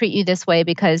sleep and treat you this way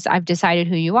because I've decided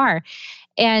who you are.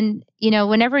 And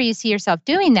whenever you see yourself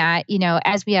doing that,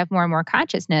 as we have more and more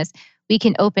consciousness, we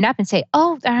can open up and say,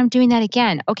 "Oh, I'm doing that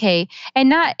again." Okay, and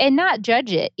not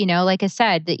judge it. Like I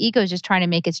said, the ego is just trying to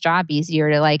make its job easier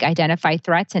to like identify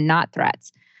threats and not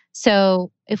threats. So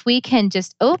if we can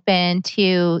just open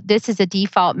to this is a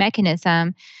default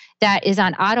mechanism that is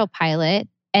on autopilot,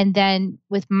 and then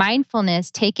with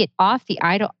mindfulness, take it off the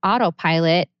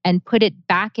autopilot and put it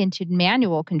back into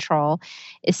manual control,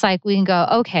 it's like we can go,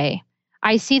 okay,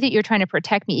 I see that you're trying to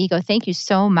protect me, ego. Thank you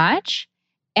so much.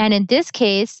 And in this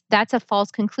case, that's a false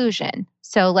conclusion.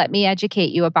 So let me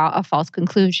educate you about a false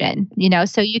conclusion,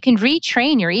 so you can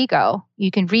retrain your ego.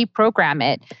 You can reprogram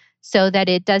it so that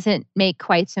it doesn't make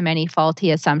quite so many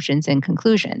faulty assumptions and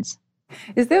conclusions.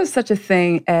 Is there such a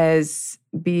thing as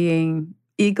being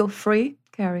ego-free,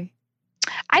 Carrie?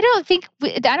 I don't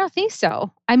think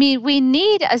so. I mean, we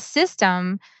need a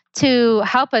system to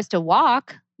help us to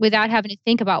walk without having to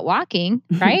think about walking,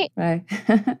 right? Right.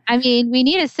 I mean, we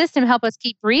need a system to help us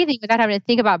keep breathing without having to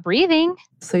think about breathing.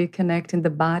 So you're connecting the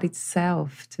body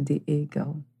itself to the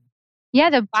ego.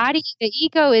 Yeah, the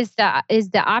ego is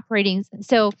the operating.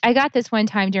 So I got this one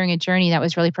time during a journey that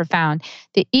was really profound.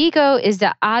 The ego is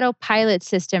the autopilot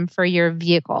system for your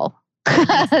vehicle.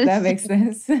 That makes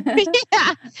sense.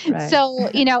 Yeah. Right. So,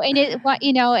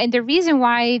 and the reason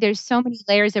why there's so many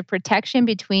layers of protection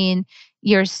between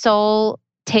your soul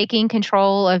taking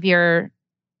control of your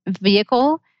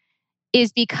vehicle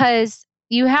is because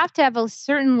you have to have a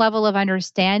certain level of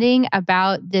understanding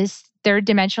about this third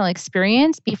dimensional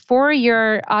experience before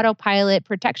your autopilot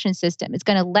protection system is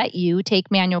going to let you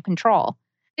take manual control.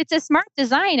 It's a smart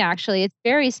design, actually. It's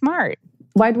very smart.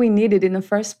 Why do we need it in the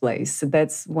first place?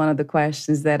 That's one of the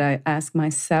questions that I ask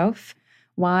myself.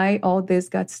 Why all this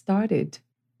got started?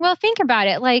 Well, think about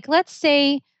it. Like, let's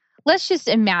just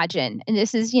imagine, and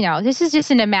this is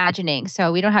just an imagining,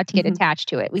 so we don't have to get attached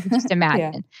to it. We can just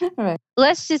imagine. Yeah. All right.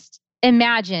 Let's just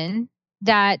imagine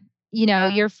that,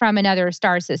 you're from another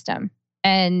star system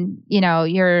and,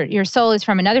 your soul is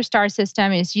from another star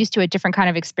system and is used to a different kind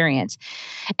of experience.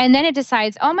 And then it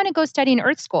decides, oh, I'm going to go study in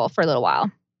Earth school for a little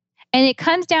while. And it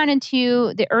comes down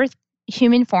into the earth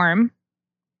human form,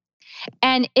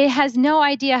 and it has no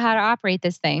idea how to operate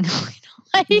this thing.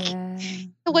 Like, Yeah.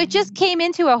 so it just came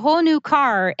into a whole new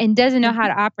car and doesn't know how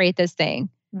to operate this thing.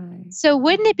 Right. So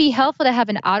wouldn't it be helpful to have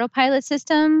an autopilot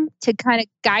system to kind of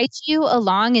guide you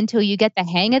along until you get the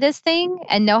hang of this thing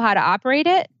and know how to operate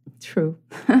it? True.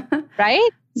 Right?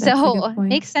 That's a So good it point.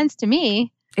 makes sense to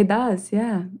me. It does,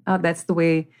 yeah. Oh, that's the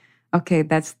way, okay,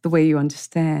 that's the way you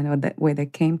understand, or that way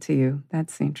that came to you.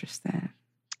 That's interesting.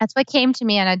 That's what came to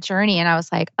me on a journey. And I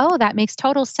was like, oh, that makes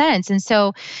total sense. And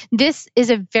so this is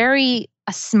a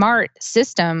smart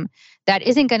system that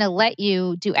isn't going to let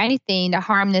you do anything to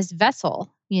harm this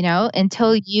vessel,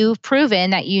 until you've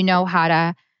proven that you know how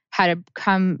to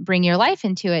come bring your life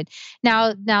into it.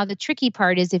 Now the tricky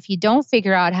part is if you don't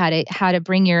figure out how to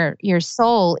bring your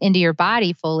soul into your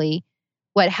body fully,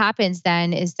 what happens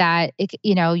then is that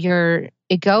your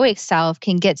egoic self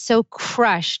can get so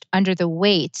crushed under the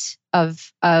weight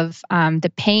of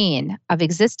the pain of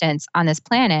existence on this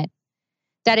planet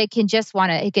that it can just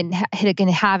it can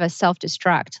have a self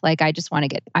destruct. Like, I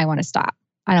want to stop.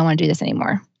 I don't want to do this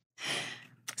anymore.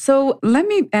 So let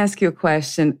me ask you a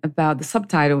question about the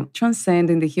subtitle,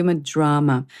 Transcending the Human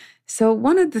Drama. So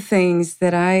one of the things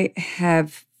that I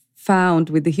have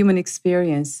found with the human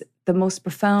experience, the most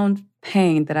profound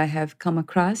pain that I have come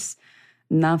across,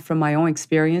 not from my own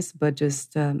experience, but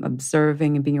just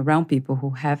observing and being around people who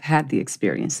have had the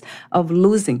experience of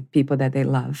losing people that they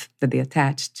love, that they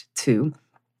attached to.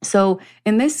 So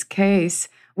in this case,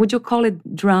 would you call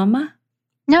it drama?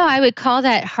 No, I would call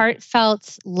that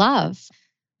heartfelt love.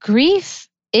 Grief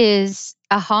is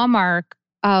a hallmark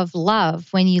of love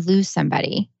when you lose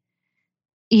somebody.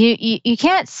 You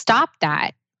can't stop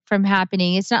that from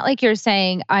happening. It's not like you're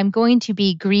saying, I'm going to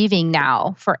be grieving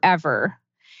now forever.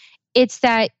 It's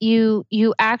that you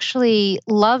actually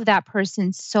love that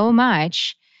person so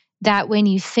much that when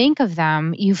you think of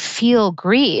them, you feel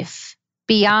grief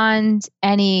beyond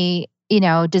any,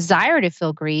 desire to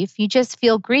feel grief. You just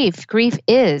feel grief. Grief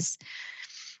is.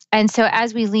 And so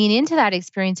as we lean into that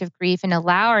experience of grief and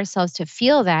allow ourselves to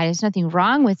feel that, there's nothing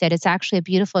wrong with it. It's actually a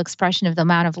beautiful expression of the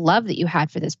amount of love that you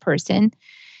had for this person.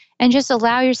 And just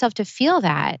allow yourself to feel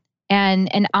that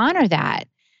and honor that.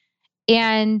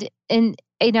 And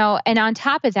on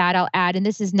top of that, I'll add, and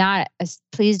this is not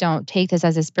please don't take this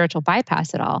as a spiritual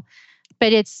bypass at all,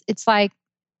 but it's like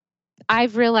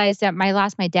I've realized that I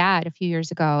lost my dad a few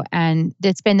years ago, and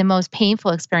it's been the most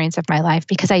painful experience of my life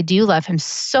because I do love him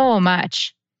so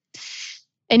much.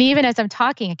 And even as I'm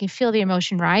talking, I can feel the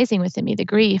emotion rising within me, the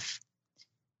grief.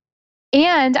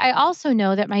 And I also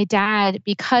know that my dad,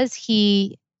 because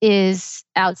he is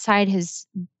outside his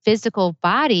physical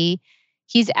body,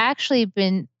 he's actually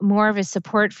been more of a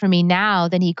support for me now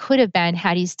than he could have been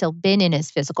had he still been in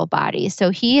his physical body. So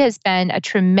he has been a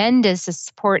tremendous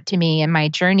support to me in my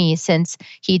journey since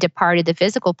he departed the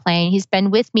physical plane. He's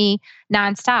been with me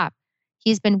nonstop.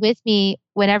 He's been with me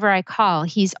whenever I call.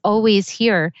 He's always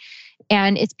here.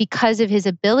 And it's because of his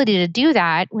ability to do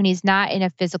that when he's not in a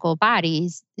physical body.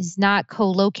 He's not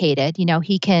co-located.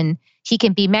 He can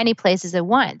be many places at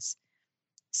once.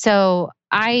 So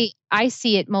I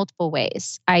see it multiple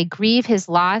ways. I grieve his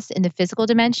loss in the physical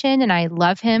dimension, and I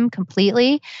love him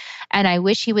completely. And I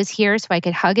wish he was here so I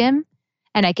could hug him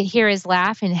and I could hear his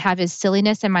laugh and have his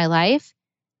silliness in my life.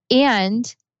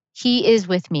 And he is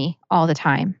with me all the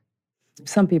time.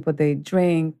 Some people, they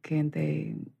drink and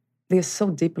they're so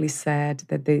deeply sad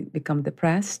that they become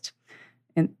depressed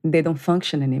and they don't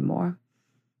function anymore.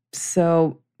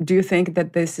 So do you think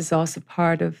that this is also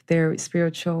part of their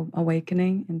spiritual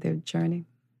awakening and their journey?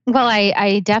 Well,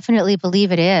 I definitely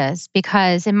believe it is,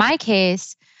 because in my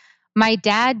case, my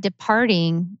dad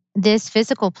departing this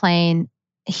physical plane,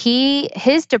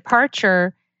 his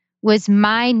departure was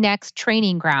my next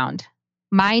training ground,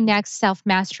 my next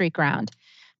self-mastery ground.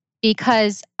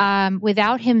 Because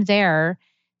without him there,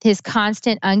 his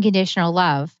constant unconditional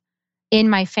love in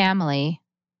my family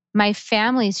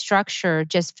structure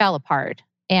just fell apart.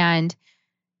 And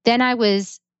then I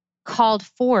was called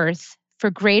forth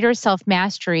for greater self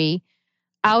mastery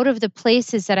out of the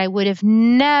places that I would have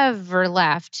never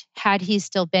left had he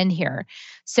still been here.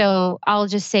 So I'll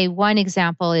just say one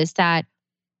example is that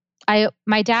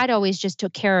my dad always just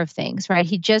took care of things, right?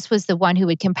 He just was the one who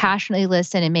would compassionately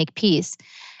listen and make peace.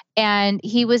 And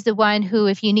he was the one who,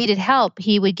 if you needed help,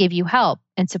 he would give you help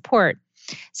and support.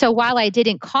 So while I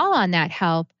didn't call on that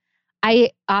help,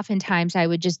 oftentimes I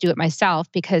would just do it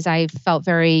myself because I felt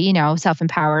very,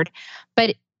 self-empowered.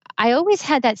 But I always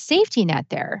had that safety net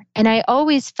there. And I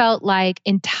always felt like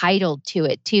entitled to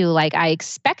it too. Like I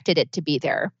expected it to be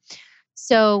there.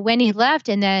 So when he left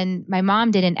and then my mom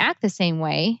didn't act the same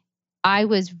way, I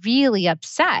was really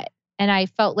upset. And I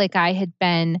felt like I had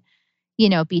been,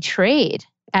 betrayed.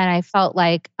 And I felt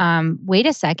like, wait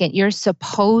a second, you're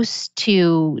supposed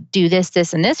to do this,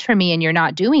 this, and this for me, and you're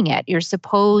not doing it. You're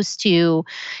supposed to,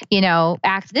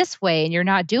 act this way, and you're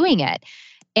not doing it.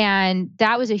 And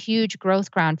that was a huge growth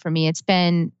ground for me. It's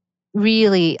been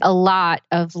really a lot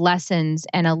of lessons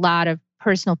and a lot of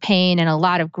personal pain and a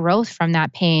lot of growth from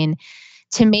that pain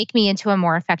to make me into a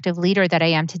more effective leader that I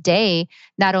am today,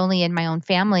 not only in my own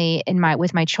family,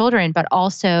 with my children, but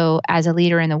also as a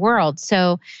leader in the world.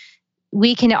 So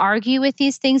we can argue with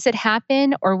these things that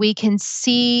happen, or we can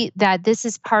see that this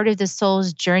is part of the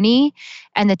soul's journey,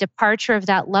 and the departure of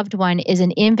that loved one is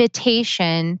an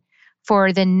invitation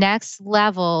for the next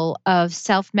level of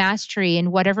self-mastery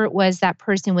and whatever it was that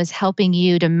person was helping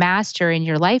you to master in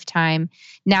your lifetime.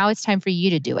 Now it's time for you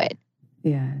to do it.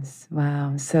 Yes.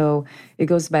 Wow. So it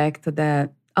goes back to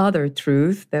that other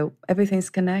truth that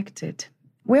everything's connected.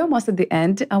 We're almost at the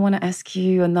end. I want to ask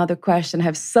you another question. I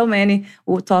have so many.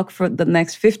 We'll talk for the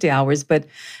next 50 hours, but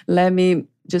let me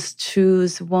just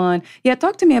choose one. Yeah,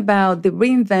 talk to me about the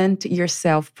Reinvent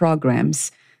Yourself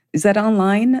programs. Is that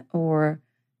online or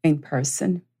in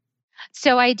person?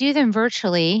 So I do them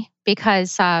virtually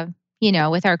because,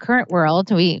 with our current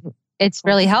world, it's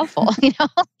really helpful, So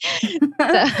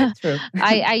True.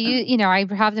 I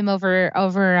have them over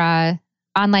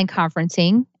online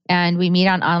conferencing, and we meet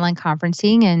on online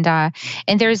conferencing,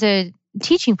 and there's a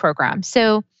teaching program.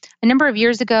 So a number of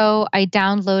years ago, I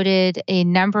downloaded a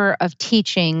number of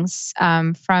teachings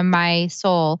from my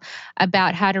soul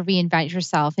about how to reinvent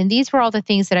yourself, and these were all the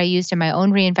things that I used in my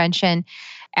own reinvention,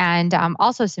 and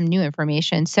also some new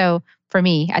information. So for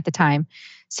me at the time,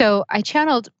 so I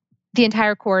channeled the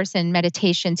entire course and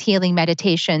meditations, healing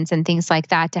meditations, and things like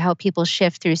that to help people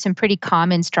shift through some pretty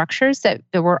common structures that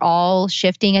we're all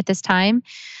shifting at this time.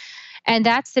 And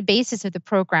that's the basis of the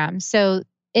program. So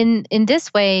in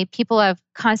this way, people have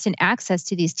constant access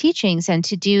to these teachings and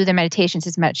to do the meditations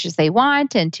as much as they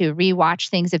want and to rewatch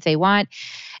things if they want.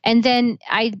 And then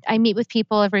I meet with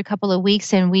people every couple of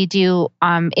weeks, and we do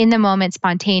in the moment,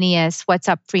 spontaneous, what's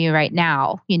up for you right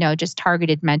now, just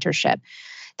targeted mentorship.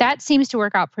 That seems to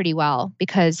work out pretty well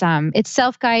because it's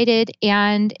self-guided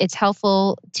and it's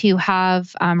helpful to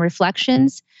have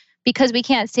reflections because we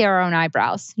can't see our own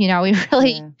eyebrows. We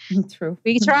really, true.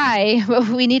 we try, but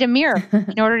we need a mirror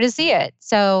in order to see it.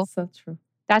 So True.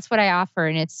 that's what I offer.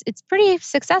 And it's pretty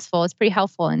successful. It's pretty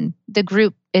helpful. And the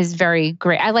group is very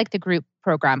great. I like the group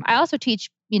program. I also teach,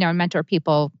 and mentor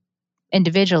people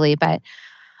individually, but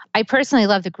I personally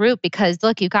love the group because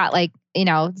look, you got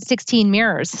 16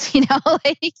 mirrors,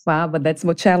 Wow, but that's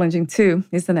more challenging too,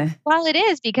 isn't it? Well, it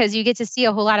is because you get to see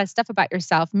a whole lot of stuff about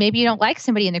yourself. Maybe you don't like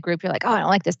somebody in the group. You're like, oh, I don't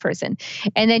like this person.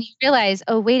 And then you realize,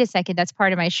 oh, wait a second, that's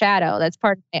part of my shadow. That's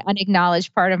part of my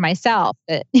unacknowledged part of myself.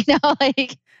 That,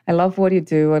 I love what you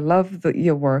do. I love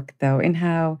your work though, and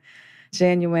how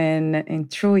genuine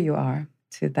and true you are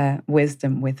to that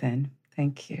wisdom within.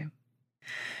 Thank you.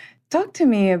 Talk to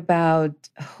me about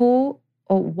who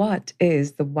or what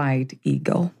is the white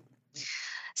eagle?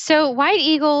 So white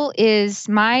eagle is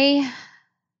my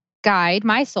guide,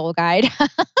 my soul guide.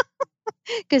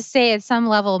 Could say at some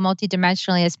level,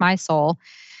 multidimensionally, it's my soul.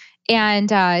 And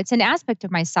it's an aspect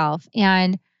of myself.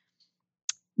 And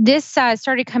this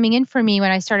started coming in for me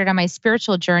when I started on my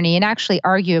spiritual journey. And actually,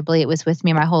 arguably, it was with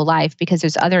me my whole life because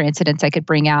there's other incidents I could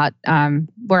bring out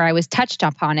where I was touched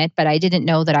upon it, but I didn't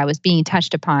know that I was being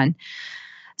touched upon.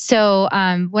 So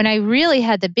when I really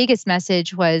had the biggest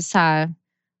message was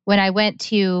when I went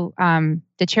to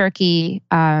the Cherokee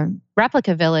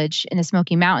replica village in the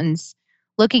Smoky Mountains,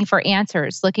 looking for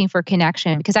answers, looking for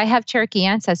connection, because I have Cherokee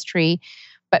ancestry,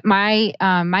 but my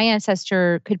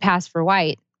ancestor could pass for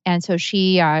white. And so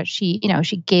she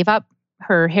gave up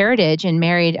her heritage and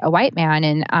married a white man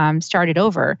and started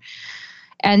over.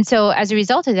 And so as a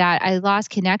result of that, I lost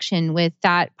connection with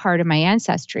that part of my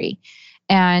ancestry.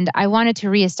 And I wanted to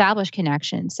reestablish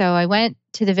connection. So I went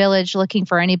to the village looking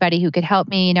for anybody who could help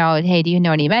me, hey, do you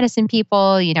know any medicine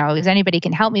people? Is anybody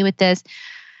can help me with this?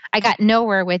 I got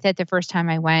nowhere with it the first time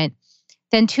I went.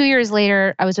 Then 2 years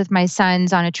later, I was with my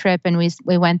sons on a trip and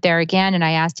we went there again and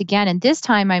I asked again. And this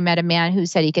time I met a man who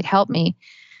said he could help me.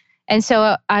 And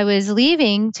so I was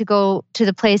leaving to go to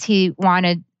the place he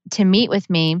wanted to meet with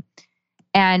me.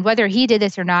 And whether he did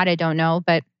this or not, I don't know.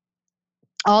 But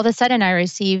all of a sudden I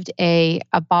received a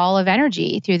ball of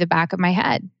energy through the back of my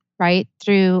head, right?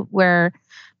 Through where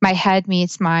my head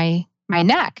meets my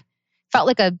neck. Felt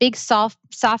like a big soft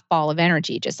ball of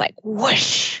energy, just like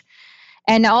whoosh.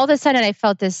 And all of a sudden, I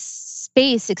felt this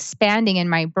space expanding in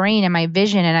my brain and my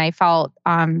vision, and I felt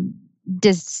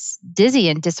dizzy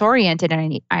and disoriented,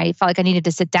 and I felt like I needed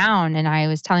to sit down. And I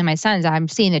was telling my sons, I'm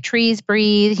seeing the trees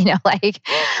breathe, like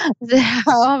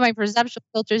how my perceptual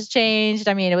filters changed.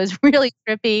 I mean, it was really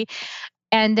trippy.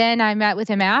 And then I met with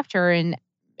him after. And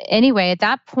anyway, at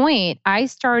that point, I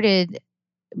started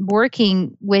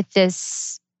working with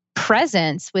this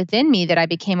presence within me that I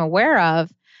became aware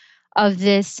of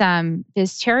this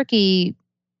Cherokee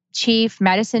chief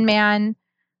medicine man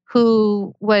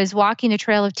who was walking the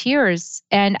Trail of Tears.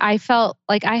 And I felt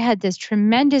like I had this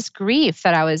tremendous grief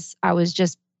that I was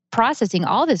just processing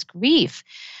all this grief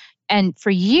and for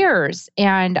years,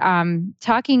 and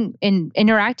talking and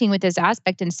interacting with this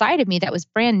aspect inside of me that was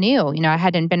brand new. I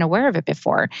hadn't been aware of it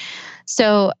before.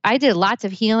 So I did lots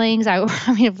of healings. I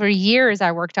mean, for years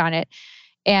I worked on it,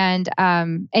 and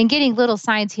getting little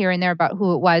signs here and there about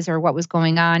who it was or what was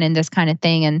going on and this kind of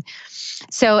thing. And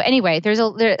so anyway,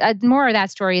 more of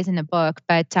that story is in the book,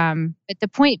 but the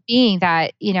point being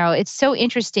that it's so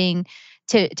interesting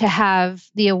to have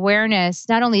the awareness,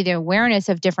 not only the awareness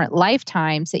of different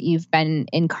lifetimes that you've been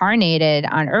incarnated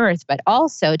on Earth, but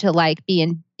also to like be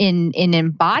in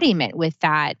embodiment with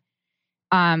that,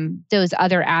 those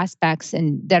other aspects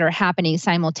and that are happening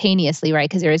simultaneously, right?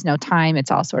 Because there is no time;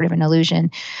 it's all sort of an illusion.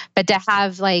 But to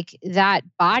have like that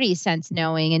body sense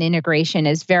knowing and integration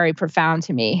is very profound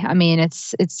to me. I mean,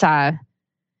 it's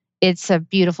a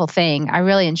beautiful thing. I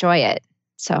really enjoy it.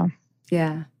 So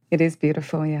Yeah, it is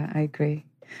beautiful. Yeah, I agree.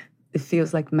 It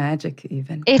feels like magic,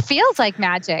 even. it feels like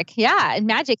magic. Yeah, and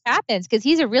magic happens because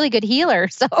he's a really good healer.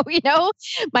 So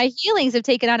my healings have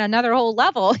taken on another whole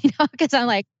level. Because I'm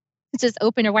like, it's just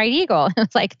open a white eagle.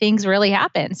 It's like things really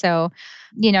happen. So,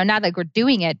 not like we're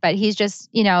doing it, but he's just,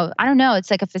 I don't know.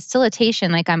 It's like a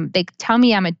facilitation. Like they tell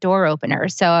me I'm a door opener.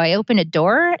 So I open a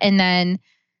door and then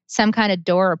some kind of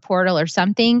door or portal or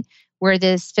something where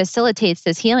this facilitates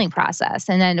this healing process.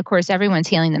 And then of course, everyone's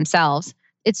healing themselves.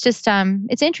 It's just,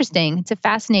 it's interesting. It's a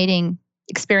fascinating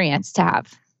experience to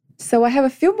have. So I have a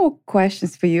few more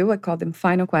questions for you. I call them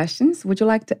final questions. Would you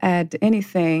like to add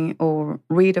anything or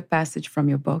read a passage from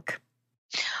your book?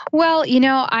 Well,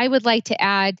 I would like to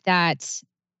add that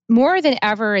more than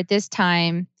ever at this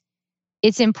time,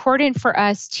 it's important for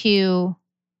us to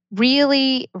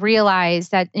really realize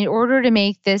that in order to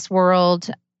make this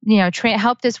world,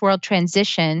 help this world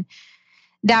transition,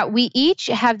 that we each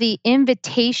have the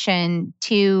invitation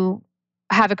to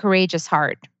have a courageous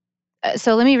heart.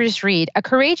 So let me just read. A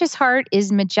courageous heart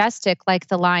is majestic like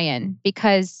the lion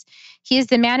because he is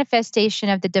the manifestation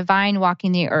of the divine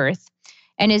walking the earth.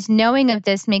 And his knowing of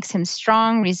this makes him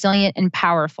strong, resilient, and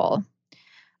powerful.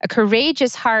 A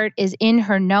courageous heart is in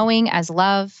her knowing as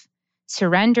love,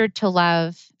 surrendered to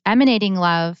love, emanating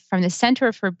love from the center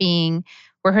of her being,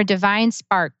 where her divine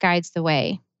spark guides the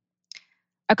way.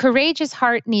 A courageous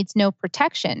heart needs no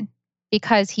protection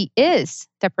because he is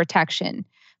the protection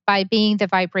by being the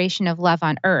vibration of love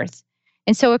on earth.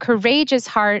 And so a courageous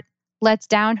heart lets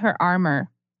down her armor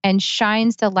and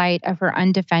shines the light of her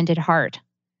undefended heart.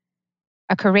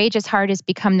 A courageous heart has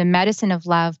become the medicine of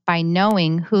love by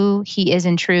knowing who he is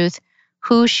in truth,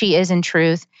 who she is in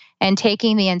truth, and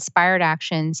taking the inspired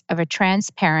actions of a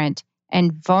transparent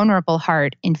and vulnerable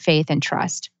heart in faith and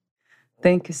trust.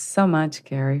 Thank you so much,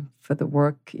 Carrie, for the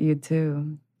work you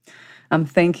do. I'm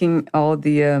thanking all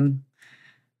the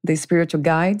spiritual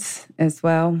guides as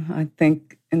well. I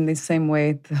think in the same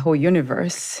way, the whole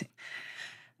universe.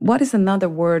 What is another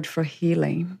word for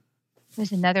healing?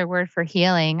 There's another word for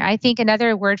healing. I think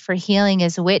another word for healing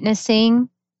is witnessing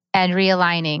and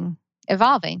realigning,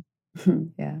 evolving.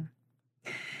 Yeah.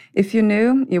 If you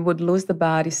knew you would lose the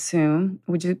body soon,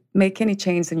 would you make any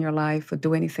change in your life or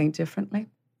do anything differently?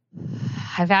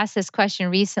 I've asked this question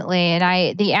recently,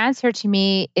 and the answer to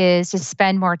me is to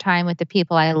spend more time with the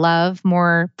people I love,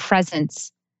 more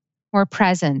presence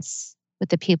with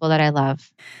the people that I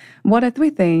love. What are 3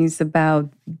 things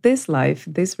about this life,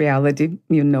 this reality,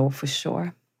 you know for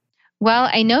sure? Well,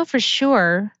 I know for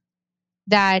sure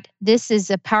that this is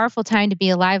a powerful time to be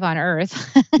alive on Earth.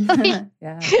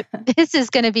 Yeah. This is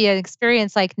going to be an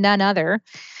experience like none other.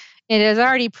 It is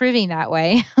already proving that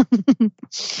way.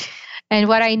 And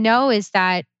what I know is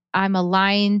that I'm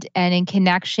aligned and in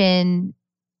connection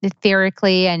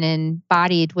etherically and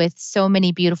embodied with so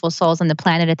many beautiful souls on the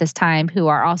planet at this time who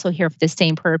are also here for the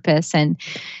same purpose, and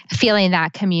feeling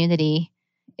that community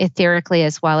etherically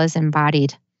as well as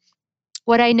embodied.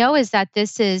 What I know is that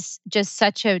this is just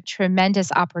such a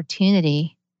tremendous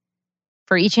opportunity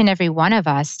for each and every one of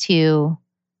us to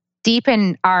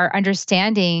deepen our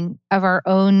understanding of our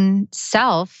own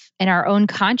self and our own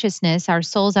consciousness, our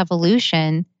soul's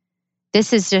evolution,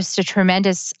 this is just a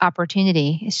tremendous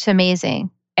opportunity. It's amazing.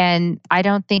 And I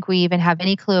don't think we even have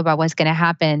any clue about what's going to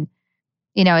happen.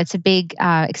 It's a big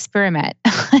experiment.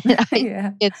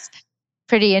 Yeah. It's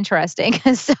pretty interesting.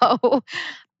 So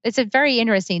it's a very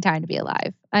interesting time to be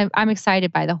alive. I'm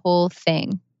excited by the whole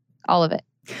thing, all of it.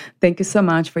 Thank you so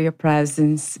much for your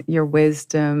presence, your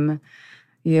wisdom,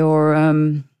 your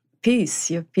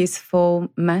peace, your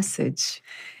peaceful message.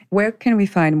 Where can we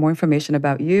find more information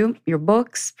about you, your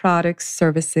books, products,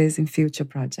 services, and future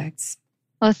projects?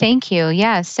 Well, thank you.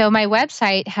 Yeah. So my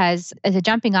website has as a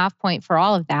jumping off point for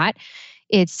all of that.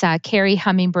 It's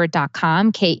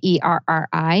kerrihummingbird.com,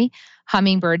 KERRI,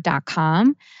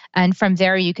 hummingbird.com. And from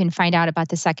there, you can find out about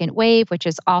the second wave, which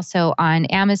is also on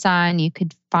Amazon. You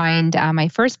could find my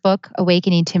first book,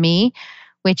 Awakening to Me,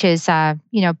 which is a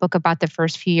book about the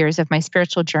first few years of my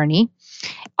spiritual journey.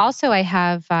 Also, I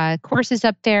have courses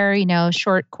up there,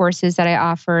 short courses that I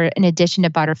offer in addition to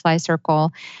Butterfly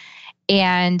Circle.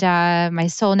 And my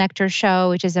Soul Nectar show,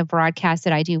 which is a broadcast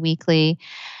that I do weekly.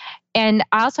 And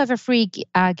I also have a free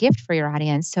gift for your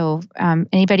audience. So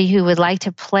anybody who would like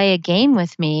to play a game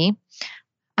with me,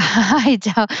 I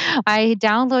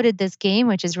downloaded this game,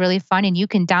 which is really fun, and you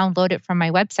can download it from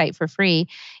my website for free.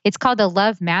 It's called the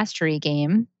Love Mastery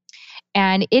Game.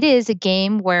 And it is a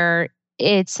game where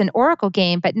it's an oracle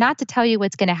game, but not to tell you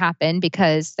what's going to happen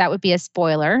because that would be a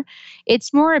spoiler.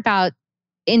 It's more about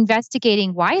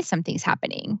investigating why something's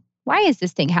happening. Why is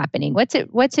this thing happening? What's it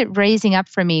raising up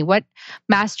for me? What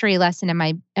mastery lesson am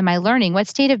I learning? What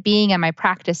state of being am I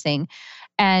practicing?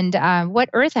 And what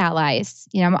earth allies?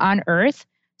 I'm on Earth.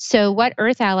 So what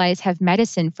earth allies have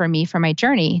medicine for me for my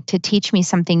journey to teach me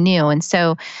something new? And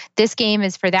so this game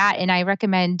is for that. And I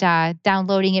recommend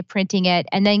downloading it, printing it,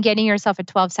 and then getting yourself a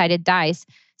 12-sided dice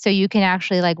so you can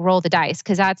actually like roll the dice,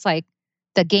 because that's like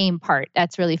the game part.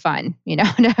 That's really fun,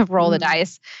 to roll the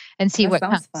dice and see what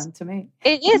sounds comes. fun to me.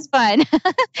 It is fun.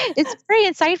 It's very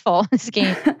insightful, this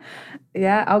game.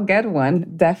 Yeah, I'll get one.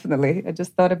 Definitely. I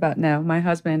just thought about now. My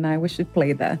husband and I, we should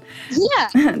play that.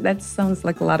 Yeah. That sounds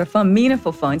like a lot of fun.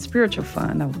 Meaningful fun, spiritual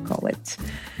fun, I would call it.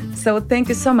 So thank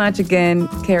you so much again,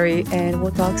 Kerri, and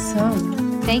we'll talk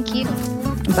soon. Thank you.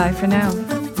 Bye for now.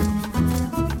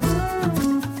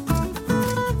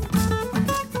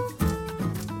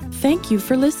 Thank you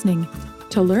for listening.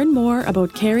 To learn more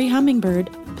about Kerri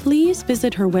Hummingbird, please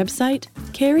visit her website,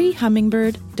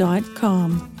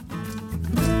 kerrihummingbird.com.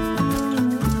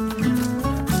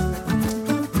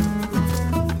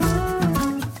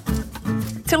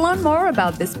 To learn more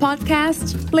about this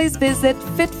podcast, please visit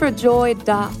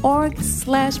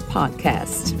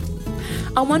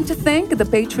fitforjoy.org/podcast. I want to thank the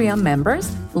Patreon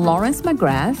members, Lawrence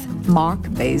McGrath, Mark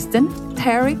Basden,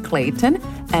 Terry Clayton,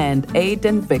 and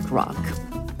Aidan Vickrock.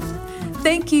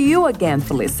 Thank you again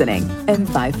for listening,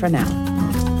 and bye for now.